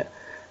enjoying it.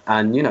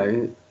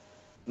 And,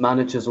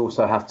 managers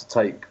also have to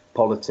take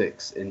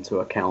politics into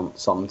account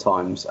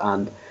sometimes,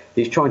 and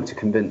he's trying to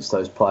convince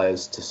those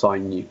players to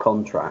sign new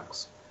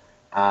contracts.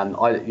 And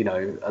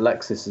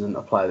Alexis isn't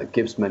a player that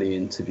gives many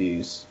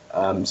interviews,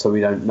 so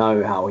we don't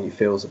know how he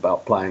feels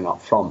about playing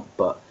up front.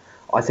 But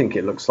I think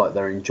it looks like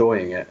they're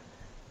enjoying it,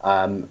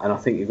 and I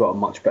think you've got a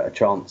much better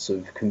chance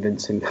of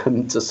convincing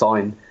them to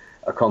sign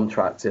a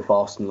contract if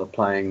Arsenal are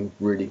playing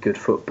really good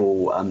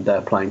football and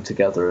they're playing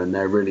together and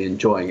they're really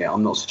enjoying it.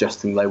 I'm not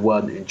suggesting they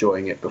weren't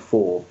enjoying it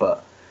before,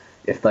 but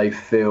if they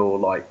feel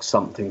like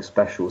something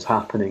special is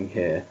happening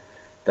here,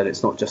 then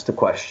it's not just a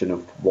question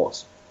of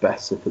what's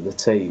better for the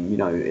team.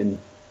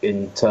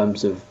 In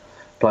terms of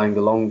playing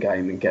the long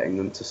game and getting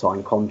them to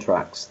sign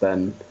contracts,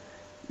 then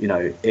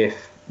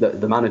if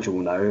the manager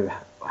will know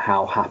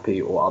how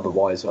happy or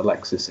otherwise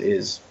Alexis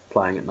is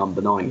playing at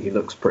number 9. He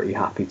looks pretty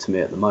happy to me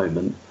at the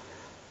moment.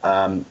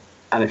 And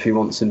if he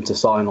wants him to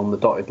sign on the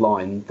dotted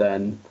line,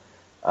 then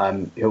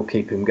he'll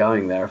keep him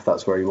going there if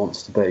that's where he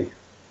wants to be.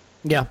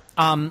 Yeah.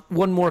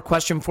 One more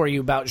question for you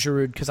about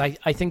Giroud, because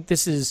I think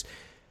this is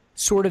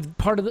sort of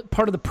part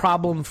of the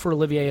problem for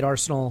Olivier at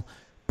Arsenal,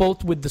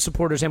 both with the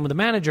supporters and with the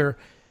manager.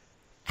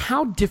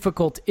 How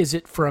difficult is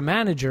it for a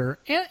manager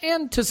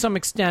and to some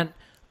extent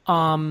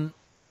for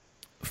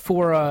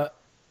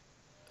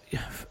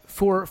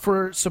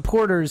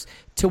supporters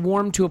to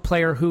warm to a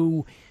player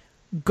who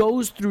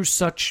goes through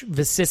such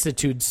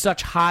vicissitudes,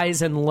 such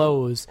highs and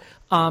lows?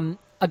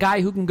 A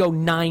guy who can go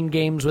 9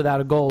 games without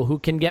a goal, who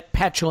can get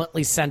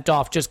petulantly sent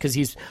off just because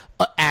he's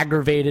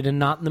aggravated and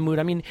not in the mood.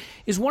 I mean,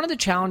 is one of the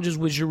challenges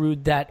with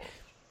Giroud that,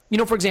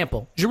 for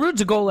example,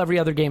 Giroud's a goal every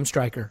other game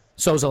striker,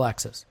 so's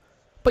Alexis.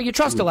 But you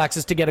trust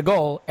Alexis to get a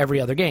goal every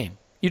other game.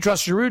 You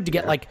trust Giroud to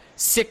get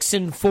 6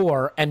 in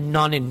 4 and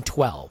none in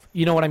 12.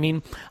 You know what I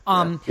mean?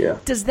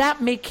 Does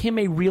that make him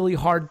a really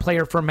hard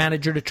player for a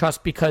manager to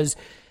trust because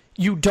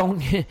you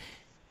don't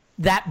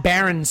that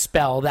barren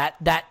spell,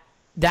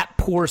 that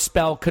poor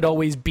spell could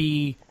always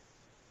be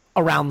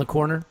around the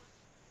corner?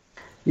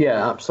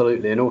 Yeah,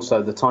 absolutely. And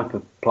also the type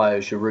of player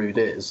Giroud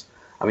is,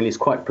 he's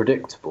quite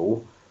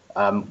predictable.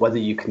 Whether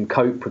you can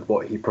cope with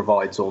what he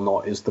provides or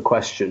not is the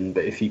question.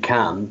 But if you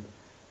can,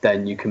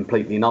 then you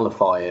completely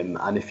nullify him.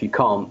 And if you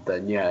can't,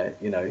 then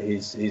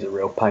he's a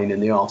real pain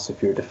in the arse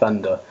if you're a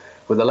defender.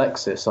 With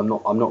Alexis, I'm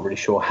not really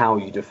sure how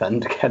you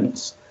defend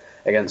against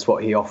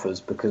what he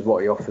offers, because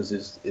what he offers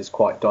is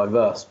quite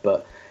diverse.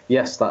 But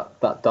yes,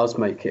 that does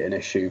make it an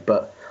issue.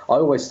 But I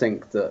always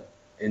think that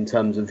in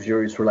terms of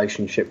Giroud's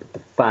relationship with the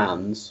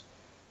fans,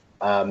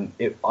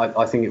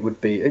 I think it would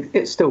be,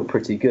 it's still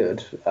pretty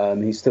good.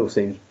 He still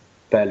seems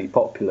fairly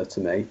popular to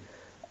me.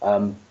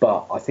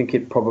 But I think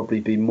it'd probably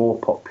be more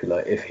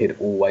popular if he'd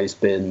always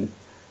been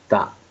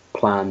that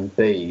plan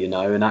B,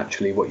 and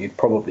actually what you'd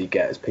probably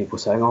get is people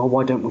saying, oh,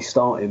 why don't we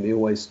start him? He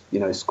always,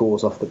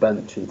 scores off the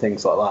bench and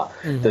things like that.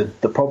 Mm-hmm.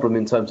 The problem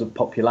in terms of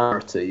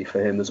popularity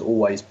for him has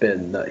always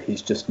been that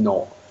he's just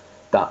not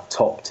that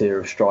top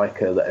tier of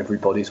striker that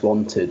everybody's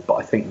wanted. But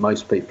I think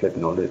most people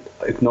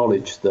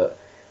acknowledge that,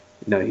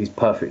 he's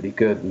perfectly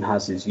good and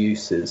has his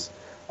uses.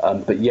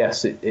 But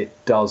yes,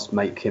 it does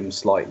make him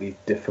slightly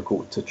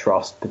difficult to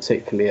trust,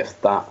 particularly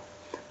if that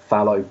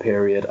fallow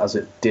period, as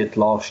it did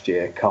last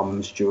year,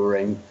 comes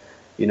during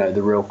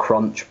the real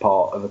crunch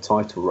part of a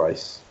title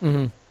race.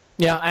 Mm-hmm.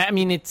 Yeah,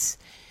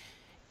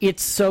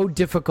 it's so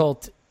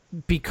difficult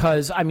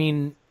because,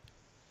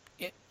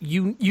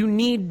 you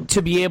need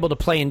to be able to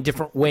play in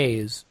different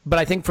ways. But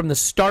I think from the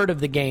start of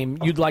the game,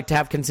 you'd like to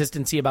have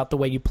consistency about the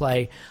way you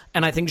play.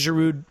 And I think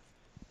Giroud,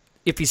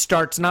 if he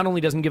starts, not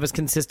only doesn't give us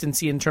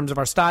consistency in terms of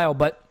our style,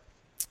 but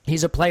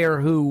he's a player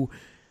who,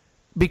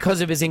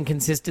 because of his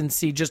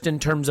inconsistency, just in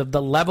terms of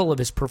the level of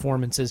his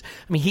performances,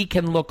 he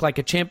can look like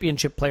a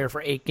championship player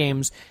for 8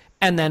 games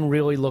and then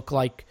really look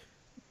like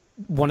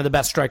one of the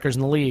best strikers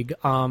in the league.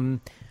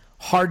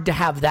 Hard to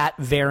have that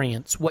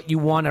variance. What you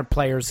want are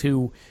players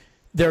who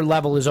their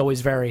level is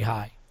always very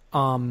high.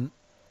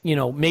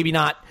 Maybe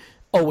not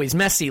always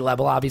Messi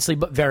level, obviously,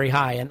 but very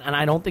high. And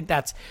I don't think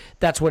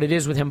that's what it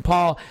is with him.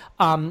 Paul,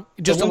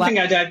 just one thing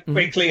I'd add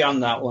quickly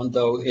on that one,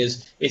 though,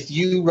 is if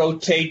you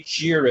rotate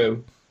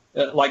Giroud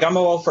I'm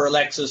all for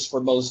Alexis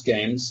for most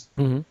games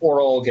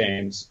or all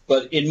games.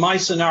 But in my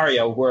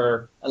scenario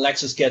where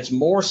Alexis gets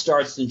more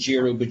starts than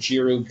Giroud, but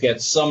Giroud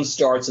gets some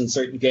starts in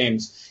certain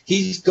games,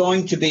 he's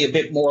going to be a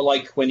bit more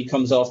like when he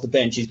comes off the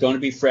bench. He's going to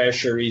be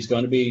fresher. He's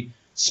going to be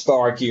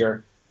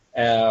sparkier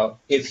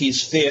if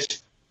he's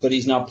fit, but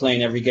he's not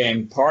playing every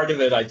game. Part of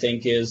it, I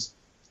think, is,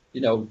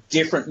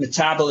 different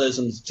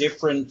metabolisms,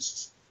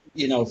 different,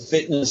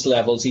 fitness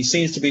levels. He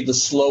seems to be the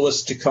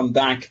slowest to come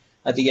back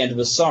at the end of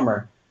the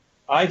summer.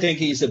 I think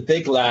he's a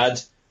big lad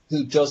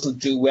who doesn't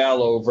do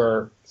well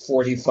over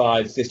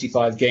 45,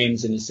 55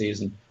 games in a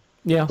season.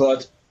 Yeah.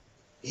 But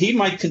he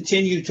might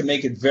continue to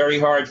make it very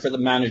hard for the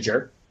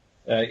manager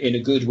in a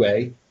good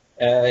way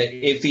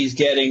if he's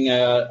getting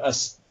a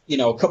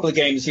couple of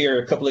games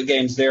here, a couple of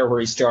games there where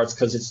he starts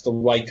because it's the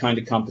right kind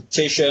of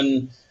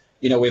competition.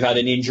 We've had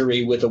an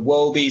injury with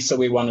Iwobi, so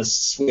we want to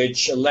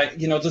switch.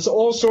 There's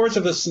all sorts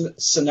of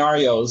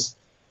scenarios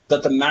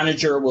that the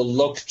manager will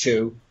look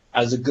to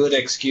as a good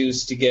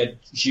excuse to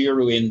get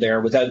Giroud in there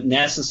without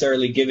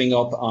necessarily giving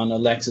up on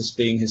Alexis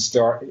being his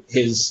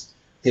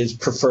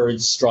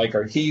preferred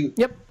striker.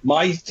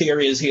 My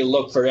theory is he'll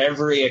look for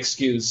every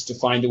excuse to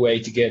find a way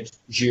to get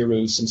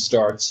Giroud some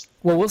starts.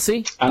 Well, we'll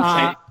see.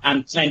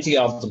 And plenty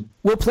of them.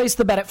 We'll place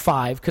the bet at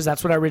 5 because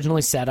that's what I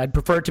originally said. I'd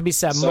prefer it to be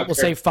 7, but we'll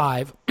say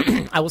 5.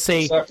 I will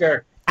say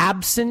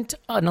absent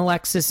an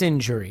Alexis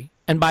injury.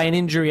 And by an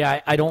injury,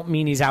 I don't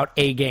mean he's out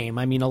a game.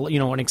 I mean,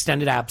 an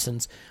extended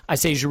absence. I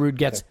say Giroud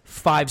gets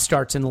 5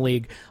 starts in the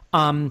league.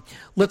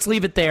 Let's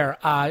leave it there.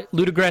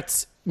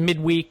 Ludogorets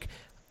midweek.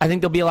 I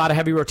think there'll be a lot of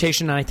heavy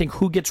rotation, and I think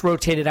who gets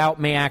rotated out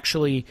may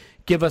actually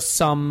give us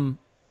some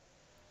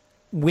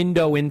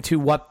window into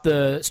what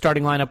the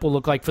starting lineup will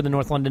look like for the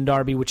North London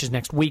Derby, which is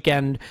next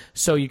weekend.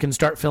 So you can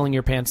start filling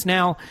your pants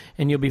now,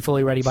 and you'll be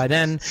fully ready by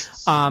then.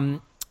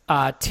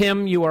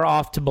 Tim, you are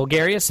off to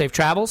Bulgaria. Safe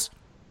travels.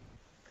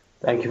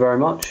 Thank you very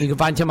much. You can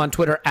find Tim on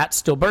Twitter at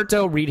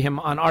Stilberto. Read him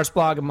on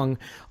Arsblog, among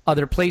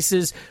other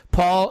places.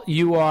 Paul,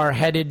 you are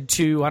headed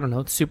to,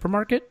 the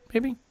supermarket,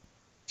 maybe?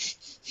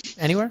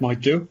 Anywhere? Might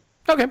do.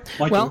 Okay.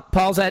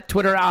 Paul's at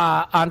Twitter,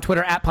 on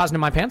Twitter at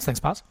PosInMyPants. Thanks,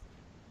 Pos.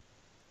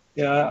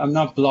 Yeah, I'm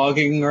not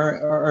blogging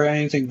or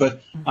anything,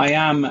 but I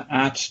am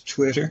at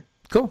Twitter.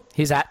 Cool.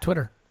 He's at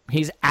Twitter.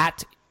 He's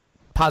at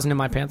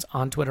PosInMyPants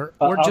on Twitter.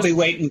 I'll be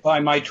waiting by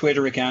my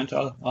Twitter account.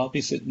 I'll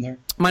be sitting there.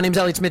 My name's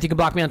Elliot Smith. You can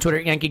block me on Twitter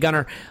at Yankee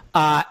Gunner.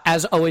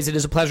 As always, it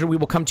is a pleasure. We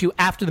will come to you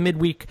after the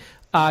midweek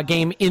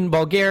game in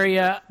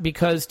Bulgaria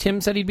because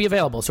Tim said he'd be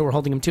available, so we're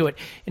holding him to it.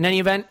 In any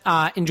event,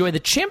 enjoy the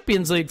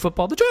Champions League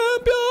football, the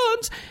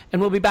champions,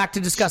 and we'll be back to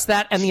discuss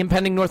that and the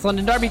impending North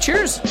London Derby.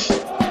 Cheers!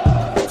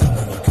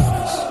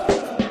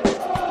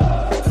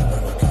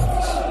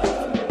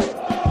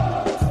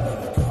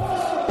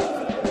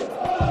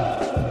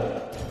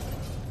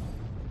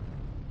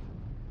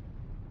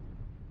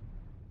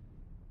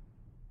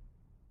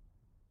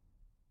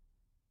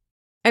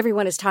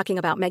 Everyone is talking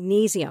about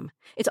magnesium.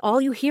 It's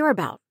all you hear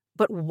about.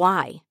 But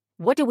why?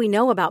 What do we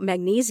know about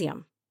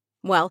magnesium?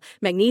 Well,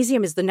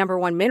 magnesium is the number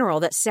one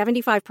mineral that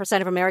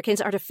 75% of Americans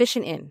are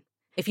deficient in.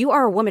 If you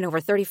are a woman over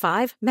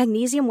 35,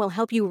 magnesium will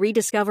help you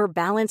rediscover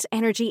balance,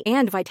 energy,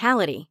 and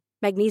vitality.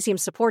 Magnesium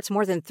supports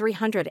more than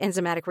 300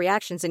 enzymatic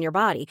reactions in your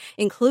body,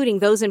 including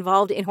those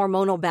involved in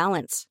hormonal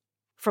balance.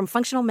 From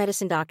functional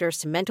medicine doctors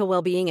to mental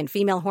well-being and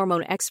female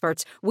hormone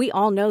experts, we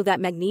all know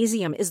that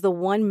magnesium is the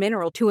one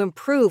mineral to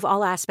improve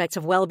all aspects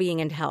of well-being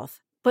and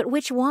health. But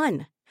which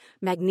one?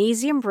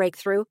 Magnesium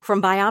Breakthrough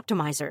from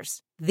Bioptimizers,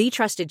 the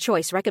trusted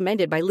choice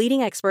recommended by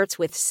leading experts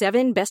with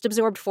 7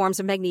 best-absorbed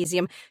forms of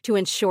magnesium to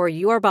ensure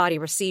your body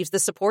receives the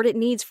support it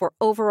needs for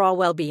overall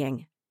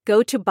well-being.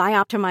 Go to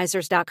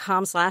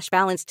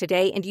bioptimizers.com/balance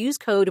today and use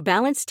code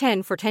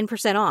BALANCE10 for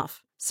 10%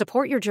 off.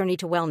 Support your journey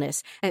to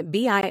wellness at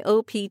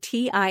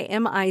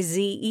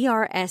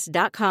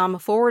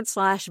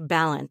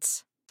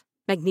bioptimizers.com/balance.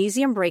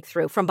 Magnesium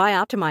Breakthrough from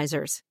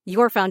Bioptimizers,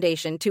 your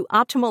foundation to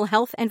optimal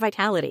health and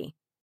vitality.